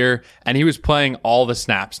end of the year, and he was playing all the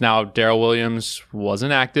snaps. Now, Darrell Williams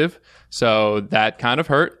wasn't active, so that kind of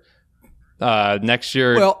hurt. Next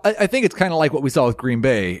year... Well, I think it's kind of like what we saw with Green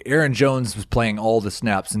Bay. Aaron Jones was playing all the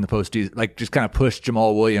snaps in the postseason, like just kind of pushed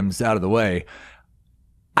Jamal Williams out of the way.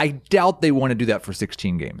 I doubt they want to do that for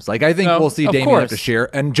 16 games. Like, I think we'll see Damian have to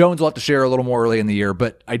share, and Jones will have to share a little more early in the year,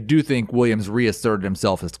 but I do think Williams reasserted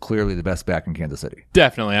himself as clearly the best back in Kansas City.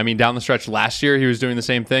 Definitely. I mean, down the stretch last year, he was doing the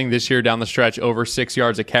same thing. This year, down the stretch, over 6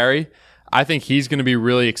 yards a carry. I think he's going to be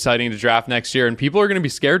really exciting to draft next year, and people are going to be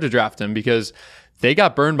scared to draft him because they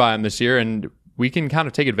got burned by him this year, and we can kind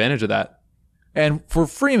of take advantage of that. And for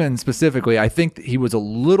Freeman specifically, I think he was a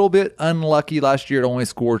little bit unlucky last year to only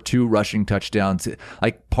score 2 rushing touchdowns.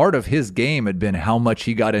 Like, part of his game had been how much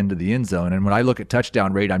he got into the end zone. And when I look at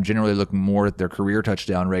touchdown rate, I'm generally looking more at their career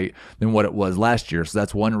touchdown rate than what it was last year. So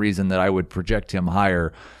that's one reason that I would project him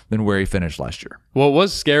higher than where he finished last year. What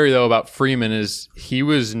was scary, though, about Freeman is he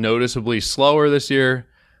was noticeably slower this year,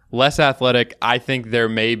 less athletic. I think there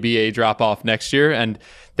may be a drop-off next year, and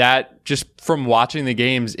that, just from watching the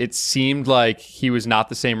games, it seemed like he was not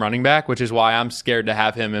the same running back, which is why I'm scared to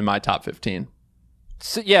have him in my top 15.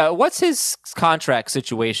 So, yeah, what's his contract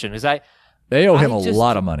situation? They owe him a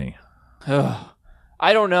lot of money.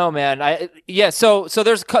 I don't know, man. So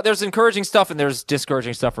there's encouraging stuff and there's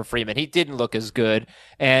discouraging stuff for Freeman. He didn't look as good,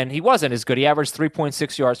 and he wasn't as good. He averaged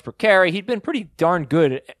 3.6 yards per carry. He'd been pretty darn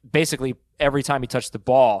good basically every time he touched the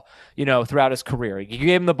ball, throughout his career. You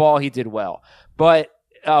gave him the ball, he did well. But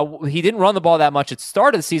he didn't run the ball that much at the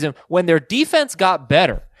start of the season. When their defense got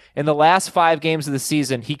better in the last 5 games of the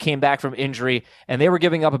season, he came back from injury, and they were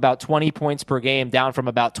giving up about 20 points per game, down from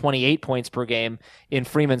about 28 points per game in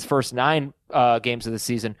Freeman's first 9 games of the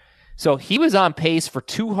season. So he was on pace for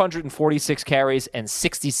 246 carries and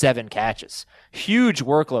 67 catches. Huge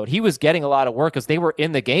workload. He was getting a lot of work because they were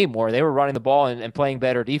in the game more. They were running the ball and playing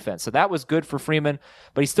better defense. So that was good for Freeman,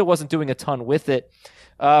 but he still wasn't doing a ton with it.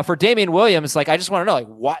 For Damian Williams, I just want to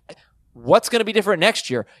know, what's going to be different next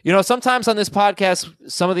year? Sometimes on this podcast,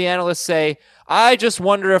 some of the analysts say, I just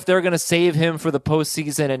wonder if they're going to save him for the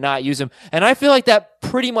postseason and not use him. And I feel like that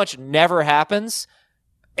pretty much never happens,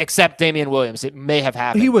 except Damian Williams. It may have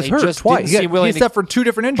happened. He was hurt twice. He suffered 2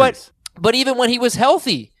 different injuries. But even when he was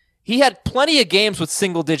healthy, he had plenty of games with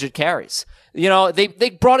single-digit carries.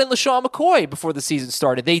 They brought in LaShawn McCoy before the season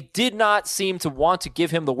started. They did not seem to want to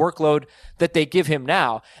give him the workload that they give him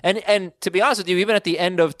now. And to be honest with you, even at the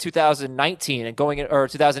end of 2019 and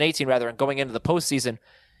 2018 rather, and going into the postseason,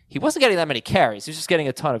 he wasn't getting that many carries. He was just getting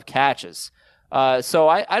a ton of catches. So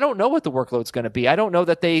I don't know what the workload's going to be. I don't know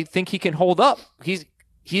that they think he can hold up.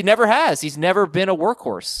 He never has. He's never been a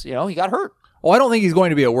workhorse. He got hurt. Well, I don't think he's going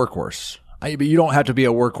to be a workhorse. But you don't have to be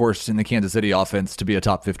a workhorse in the Kansas City offense to be a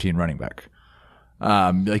top 15 running back.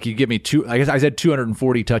 You give me I guess I said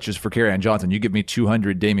 240 touches for Kerryon Johnson. You give me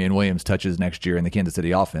 200 Damian Williams touches next year in the Kansas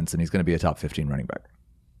City offense, and he's going to be a top 15 running back.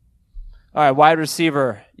 All right, wide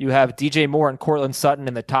receiver. You have DJ Moore and Courtland Sutton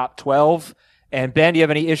in the top 12. And Ben, do you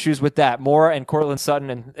have any issues with that? Moore and Courtland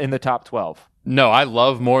Sutton in the top 12. No, I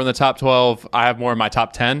love Moore in the top 12. I have Moore in my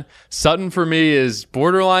top 10. Sutton for me is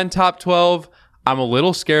borderline top 12. I'm a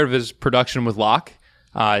little scared of his production with Locke.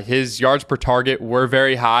 His yards per target were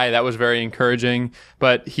very high. That was very encouraging.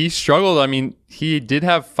 But he struggled. I mean, he did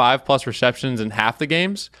have 5+ receptions in half the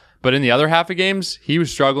games. But in the other half of games, he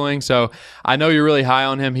was struggling. So I know you're really high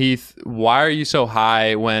on him, Heath. Why are you so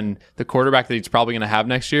high when the quarterback that he's probably going to have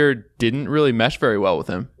next year didn't really mesh very well with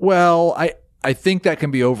him? Well, I think that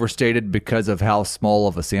can be overstated because of how small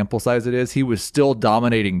of a sample size it is. He was still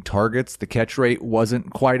dominating targets. The catch rate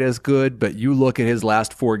wasn't quite as good, but you look at his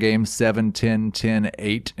last 4 games, 7, 10, 10,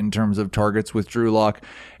 8 in terms of targets with Drew Lock,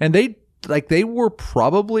 and they were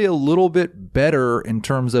probably a little bit better in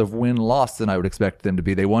terms of win-loss than I would expect them to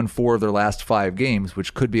be. They won 4 of their last 5 games,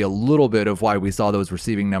 which could be a little bit of why we saw those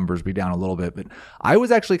receiving numbers be down a little bit. But I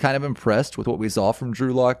was actually kind of impressed with what we saw from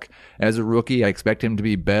Drew Lock as a rookie. I expect him to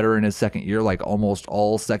be better in his second year, like almost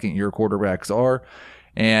all second-year quarterbacks are.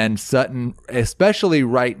 And Sutton, especially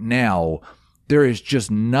right now, there is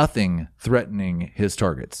just nothing threatening his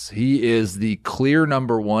targets. He is the clear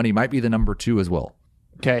number 1. He might be the number 2 as well.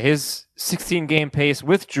 Okay, his 16-game pace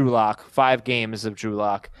with Drew Lock, 5 games of Drew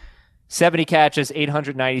Lock, 70 catches,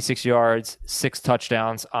 896 yards, 6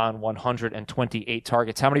 touchdowns on 128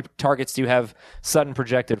 targets. How many targets do you have Sutton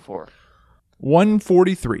projected for?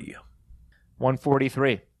 143.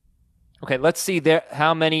 143. Okay, let's see there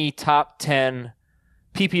how many top 10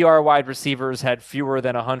 PPR wide receivers had fewer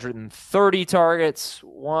than 130 targets.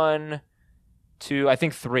 1, 2, I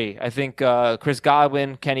think 3. I think Chris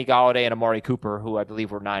Godwin, Kenny Golladay, and Amari Cooper, who I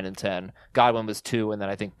believe were 9 and 10. Godwin was 2, and then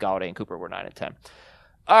I think Golladay and Cooper were 9 and 10.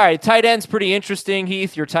 All right, tight end's pretty interesting,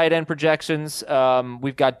 Heath, your tight end projections.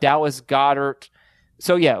 We've got Dallas Goedert.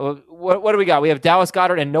 So, yeah, what do we got? We have Dallas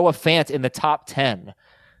Goedert and Noah Fant in the top 10.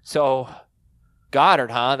 So,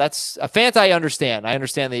 Goddard, huh? That's a Fant I understand. I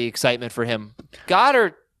understand the excitement for him.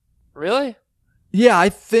 Goddard, really? Yeah, I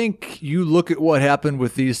think you look at what happened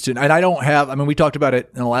with these two, and we talked about it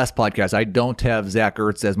in the last podcast. I don't have Zach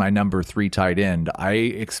Ertz as my number 3 tight end. I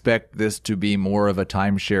expect this to be more of a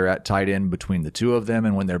timeshare at tight end between the two of them,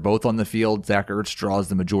 and when they're both on the field, Zach Ertz draws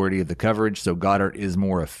the majority of the coverage, so Goddard is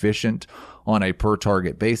more efficient on a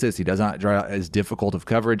per-target basis. He does not draw as difficult of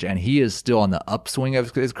coverage, and he is still on the upswing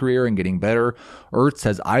of his career and getting better. Ertz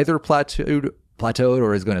has either plateaued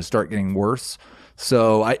or is going to start getting worse.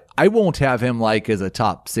 So I won't have him like as a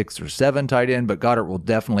top 6 or 7 tight end, but Goddard will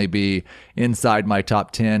definitely be inside my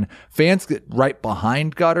top 10. Fans get right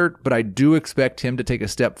behind Goddard, but I do expect him to take a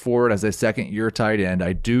step forward as a second-year tight end.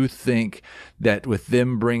 I do think that with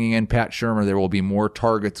them bringing in Pat Shurmur, there will be more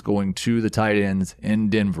targets going to the tight ends in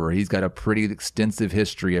Denver. He's got a pretty extensive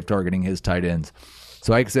history of targeting his tight ends.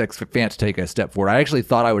 So I expect Fant to take a step forward. I actually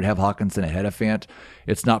thought I would have Hockenson ahead of Fant.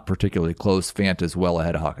 It's not particularly close. Fant is well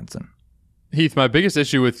ahead of Hockenson. Heath, my biggest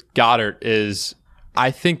issue with Goddard is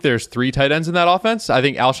I think there's 3 tight ends in that offense. I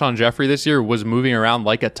think Alshon Jeffrey this year was moving around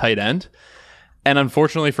like a tight end. And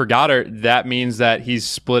unfortunately for Goddard, that means that he's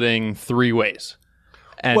splitting 3 ways.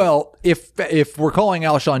 And well, if we're calling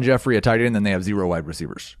Alshon Jeffrey a tight end, then they have 0 wide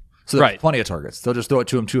receivers. So there's plenty of targets. They'll just throw it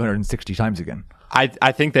to him 260 times again.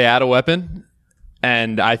 I think they add a weapon,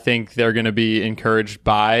 and I think they're going to be encouraged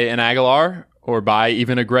by an Aguilar or by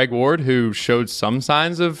even a Greg Ward who showed some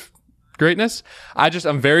signs of greatness.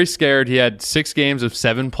 I'm very scared. He had 6 games of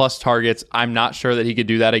 7+ targets. I'm not sure that he could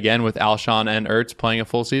do that again with Alshon and Ertz playing a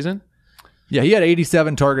full season. Yeah, he had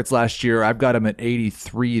 87 targets last year. I've got him at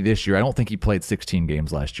 83 this year. I don't think he played 16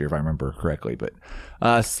 games last year, if I remember correctly. But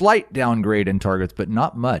slight downgrade in targets, but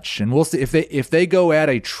not much. And we'll see if they go at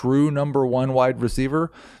a true number 1 wide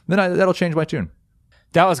receiver, then that'll change my tune.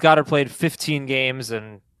 Dallas Goedert played 15 games,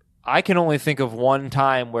 and I can only think of one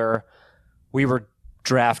time where we were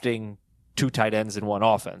drafting 2 tight ends in one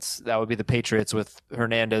offense. That would be the Patriots with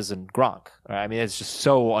Hernandez and Gronk. I mean, it's just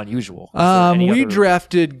so unusual. We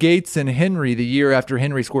drafted Gates and Henry the year after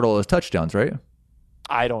Henry scored all those touchdowns, right?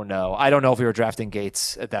 I don't know. I don't know if we were drafting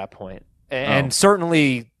Gates at that point. And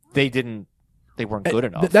certainly they weren't good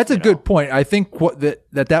enough. That's a good point. I think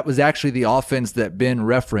that was actually the offense that Ben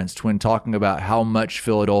referenced when talking about how much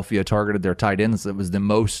Philadelphia targeted their tight ends. It was the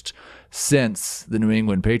most since the New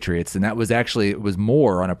England Patriots, and it was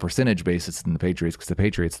more on a percentage basis than the Patriots because the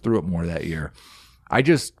Patriots threw it more that year.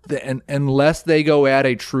 Unless they go at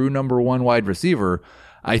a true number 1 wide receiver,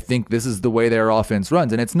 I think this is the way their offense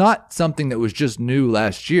runs. And it's not something that was just new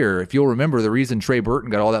last year. If you'll remember, the reason Trey Burton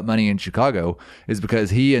got all that money in Chicago is because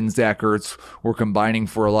he and Zach Ertz were combining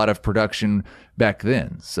for a lot of production back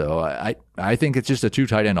then. So I think it's just a 2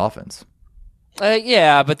 tight end offense.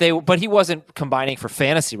 Yeah, but he wasn't combining for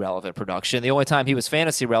fantasy relevant production. The only time he was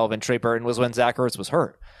fantasy relevant, Trey Burton, was when Zach Ertz was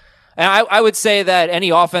hurt. And I would say that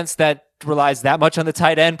any offense that relies that much on the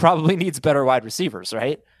tight end probably needs better wide receivers,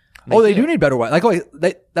 right? They do need better wide.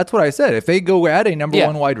 That's what I said. If they go at a number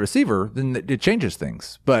 1 wide receiver, then it changes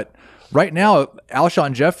things. But right now,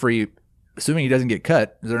 Alshon Jeffrey, assuming he doesn't get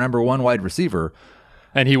cut, is their number 1 wide receiver,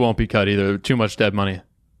 and he won't be cut either. Too much dead money.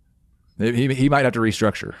 He might have to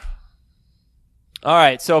restructure. All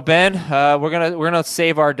right, so Ben, we're gonna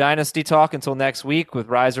save our dynasty talk until next week with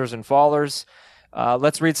risers and fallers.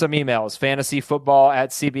 Let's read some emails.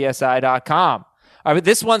 fantasyfootball@cbsi.com. All right,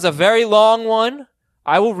 this one's a very long one.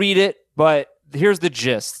 I will read it, but here's the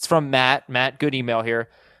gist. It's from Matt. Matt, good email here.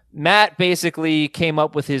 Matt basically came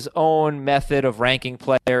up with his own method of ranking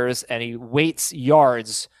players, and he weights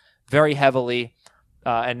yards very heavily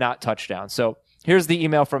and not touchdowns. So here's the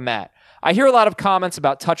email from Matt. I hear a lot of comments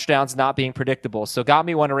about touchdowns not being predictable, so got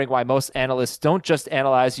me wondering why most analysts don't just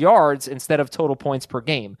analyze yards instead of total points per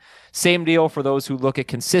game. Same deal for those who look at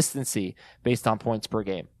consistency based on points per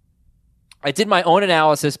game. I did my own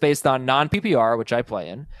analysis based on non-PPR, which I play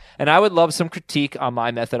in, and I would love some critique on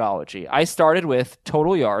my methodology. I started with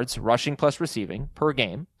total yards, rushing plus receiving, per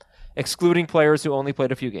game, excluding players who only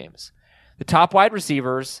played a few games. The top wide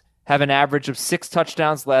receivers have an average of 6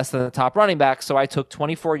 touchdowns less than the top running back, so I took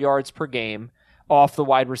 24 yards per game off the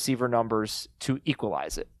wide receiver numbers to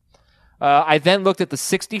equalize it. I then looked at the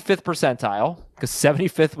 65th percentile, because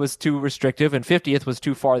 75th was too restrictive and 50th was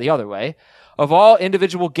too far the other way, of all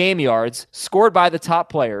individual game yards scored by the top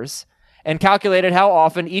players, and calculated how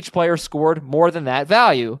often each player scored more than that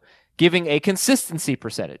value, giving a consistency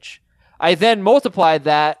percentage. I then multiplied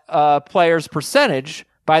that player's percentage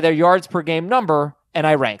by their yards per game number, and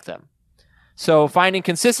I ranked them. So finding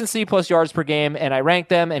consistency plus yards per game, and I ranked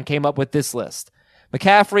them and came up with this list.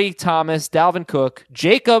 McCaffrey, Thomas, Dalvin Cook,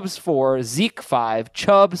 Jacobs 4, Zeke 5,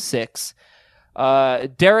 Chubb 6,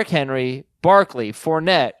 Derrick Henry, Barkley,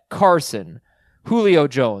 Fournette, Carson, Julio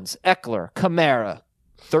Jones, Eckler, Kamara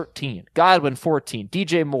 13, Godwin 14,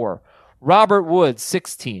 DJ Moore, Robert Woods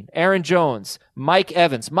 16, Aaron Jones, Mike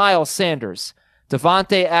Evans, Miles Sanders,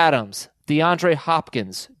 Devontae Adams, DeAndre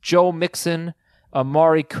Hopkins, Joe Mixon,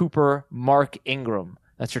 Amari Cooper, Mark Ingram.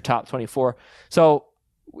 That's your top 24. So,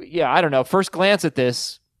 yeah, I don't know. First glance at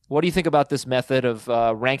this, what do you think about this method of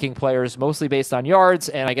ranking players mostly based on yards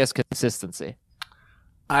and I guess consistency?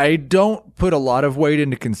 I don't put a lot of weight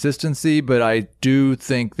into consistency, but I do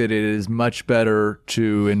think that it is much better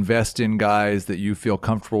to invest in guys that you feel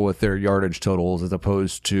comfortable with their yardage totals as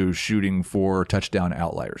opposed to shooting for touchdown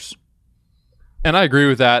outliers. And I agree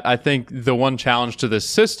with that. I think the one challenge to this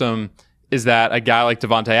system is that a guy like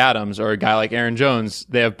Devontae Adams or a guy like Aaron Jones,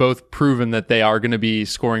 they have both proven that they are going to be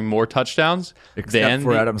scoring more touchdowns except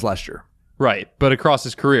for Adams last year. Right, but across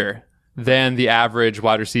his career than the average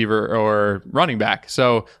wide receiver or running back.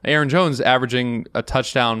 So Aaron Jones averaging a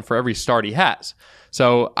touchdown for every start he has.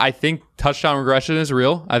 So I think touchdown regression is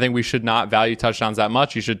real. I think we should not value touchdowns that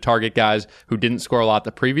much. You should target guys who didn't score a lot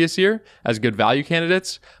the previous year as good value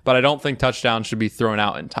candidates, but I don't think touchdowns should be thrown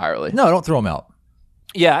out entirely. No, don't throw them out.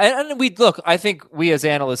 Yeah, and we look, I think we as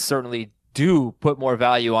analysts certainly do put more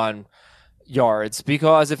value on yards,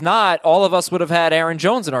 because if not, all of us would have had Aaron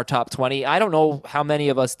Jones in our top 20. I don't know how many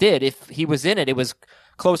of us did. If he was in it, it was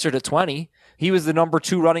closer to 20. He was the number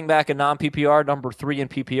 2 running back in non-PPR, number 3 in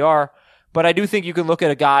PPR. But I do think you can look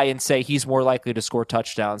at a guy and say he's more likely to score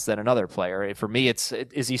touchdowns than another player. For me,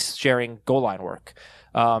 is he sharing goal line work?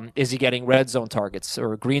 Is he getting red zone targets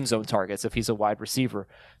or green zone targets if he's a wide receiver?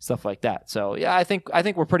 Stuff like that. So, yeah, I think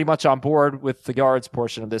we're pretty much on board with the yards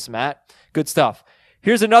portion of this, Matt. Good stuff.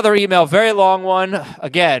 Here's another email, very long one.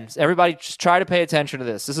 Again, everybody just try to pay attention to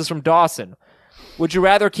this. This is from Dawson. Would you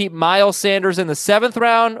rather keep Miles Sanders in the 7th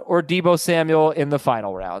round or Deebo Samuel in the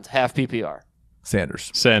final round? Half PPR.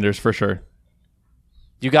 Sanders for sure.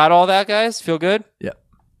 You got all that, guys? Feel good? Yeah.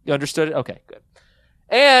 You understood it? Okay, good.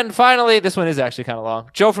 And finally, this one is actually kind of long.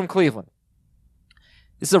 Joe from Cleveland.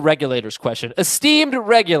 This is a regulators question. Esteemed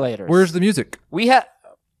regulators. Where's the music? We have.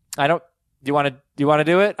 I don't. Do you want to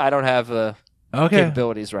do it? I don't have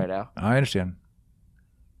capabilities right now. I understand.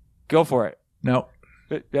 Go for it. No.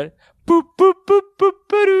 Boop, boop, boop, boop,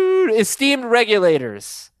 boop. Esteemed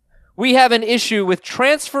regulators, we have an issue with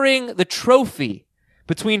transferring the trophy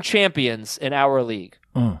between champions in our league.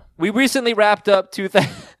 We recently wrapped up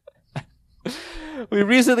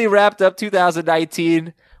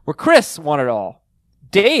 2019 where Chris won it all.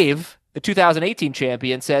 Dave, the 2018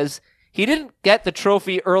 champion, says he didn't get the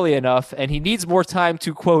trophy early enough and he needs more time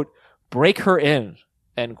to, quote, break her in,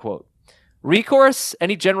 end quote. Recourse,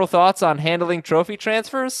 any general thoughts on handling trophy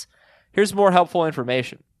transfers? Here's more helpful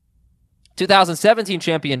information. 2017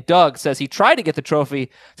 champion Doug says he tried to get the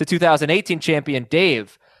trophy to 2018 champion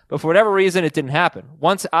Dave, but for whatever reason, it didn't happen.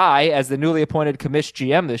 Once I, as the newly appointed commish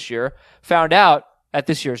GM this year, found out at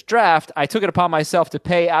this year's draft, I took it upon myself to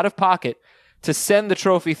pay out of pocket to send the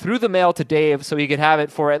trophy through the mail to Dave so he could have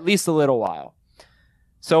it for at least a little while.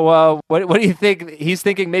 So what do you think? He's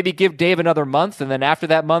thinking maybe give Dave another month, and then after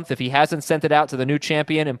that month, if he hasn't sent it out to the new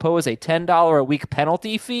champion, impose a $10 a week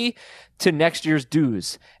penalty fee to next year's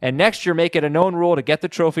dues. And next year, make it a known rule to get the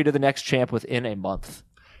trophy to the next champ within a month.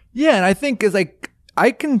 Yeah, and I think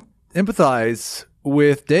I can empathize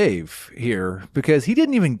with Dave here because he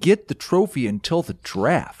didn't even get the trophy until the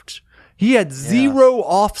draft. He had zero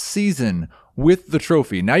off season with the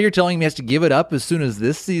trophy. Now you're telling me he has to give it up as soon as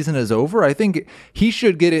this season is over? I think he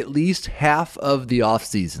should get at least half of the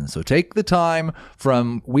offseason. So take the time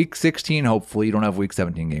from week 16, hopefully you don't have week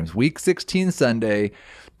 17 games, week 16 Sunday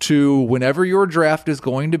to whenever your draft is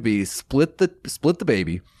going to be, split the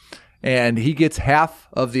baby, and he gets half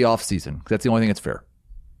of the offseason. That's the only thing that's fair.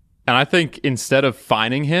 And I think instead of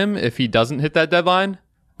fining him if he doesn't hit that deadline,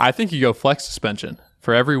 I think you go flex suspension.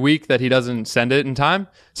 For every week that he doesn't send it in time,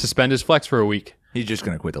 suspend his flex for a week. He's just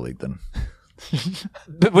going to quit the league then.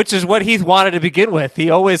 which is what Heath wanted to begin with. He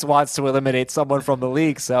always wants to eliminate someone from the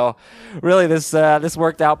league. So really this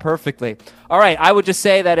worked out perfectly. All right. I would just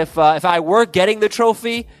say that if I were getting the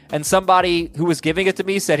trophy and somebody who was giving it to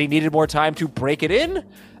me said he needed more time to break it in,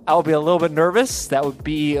 I would be a little bit nervous. That would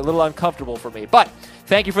be a little uncomfortable for me. But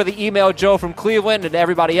thank you for the email, Joe from Cleveland, and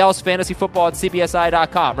everybody else,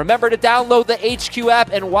 fantasyfootball@cbsi.com. Remember to download the HQ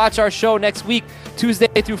app and watch our show next week, Tuesday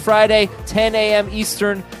through Friday, 10 a.m.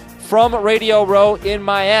 Eastern, from Radio Row in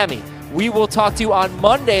Miami. We will talk to you on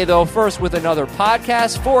Monday, though, first with another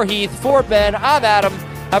podcast. For Heath, for Ben, I'm Adam.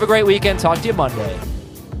 Have a great weekend. Talk to you Monday.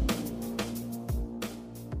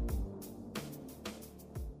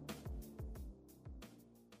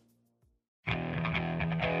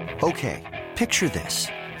 Okay, picture this.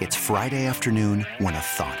 It's Friday afternoon when a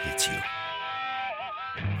thought hits you.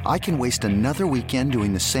 I can waste another weekend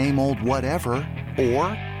doing the same old whatever, or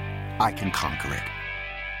I can conquer it.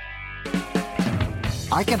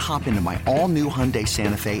 I can hop into my all-new Hyundai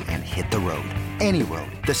Santa Fe and hit the road. Any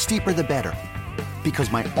road. The steeper, the better.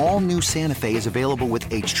 Because my all-new Santa Fe is available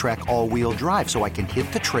with H-Track all-wheel drive, so I can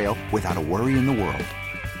hit the trail without a worry in the world.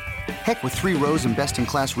 Heck, with 3 rows and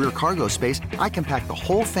best-in-class rear cargo space, I can pack the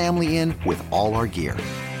whole family in with all our gear.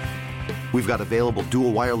 We've got available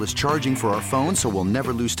dual wireless charging for our phones, so we'll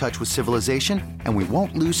never lose touch with civilization, and we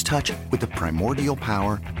won't lose touch with the primordial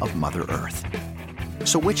power of Mother Earth.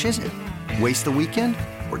 So which is it? Waste the weekend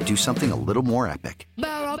or do something a little more epic?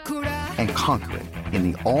 And conquer it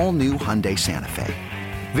in the all-new Hyundai Santa Fe.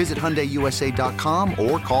 Visit HyundaiUSA.com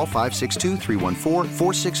or call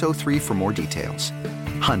 562-314-4603 for more details.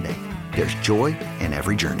 Hyundai, there's joy in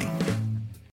every journey.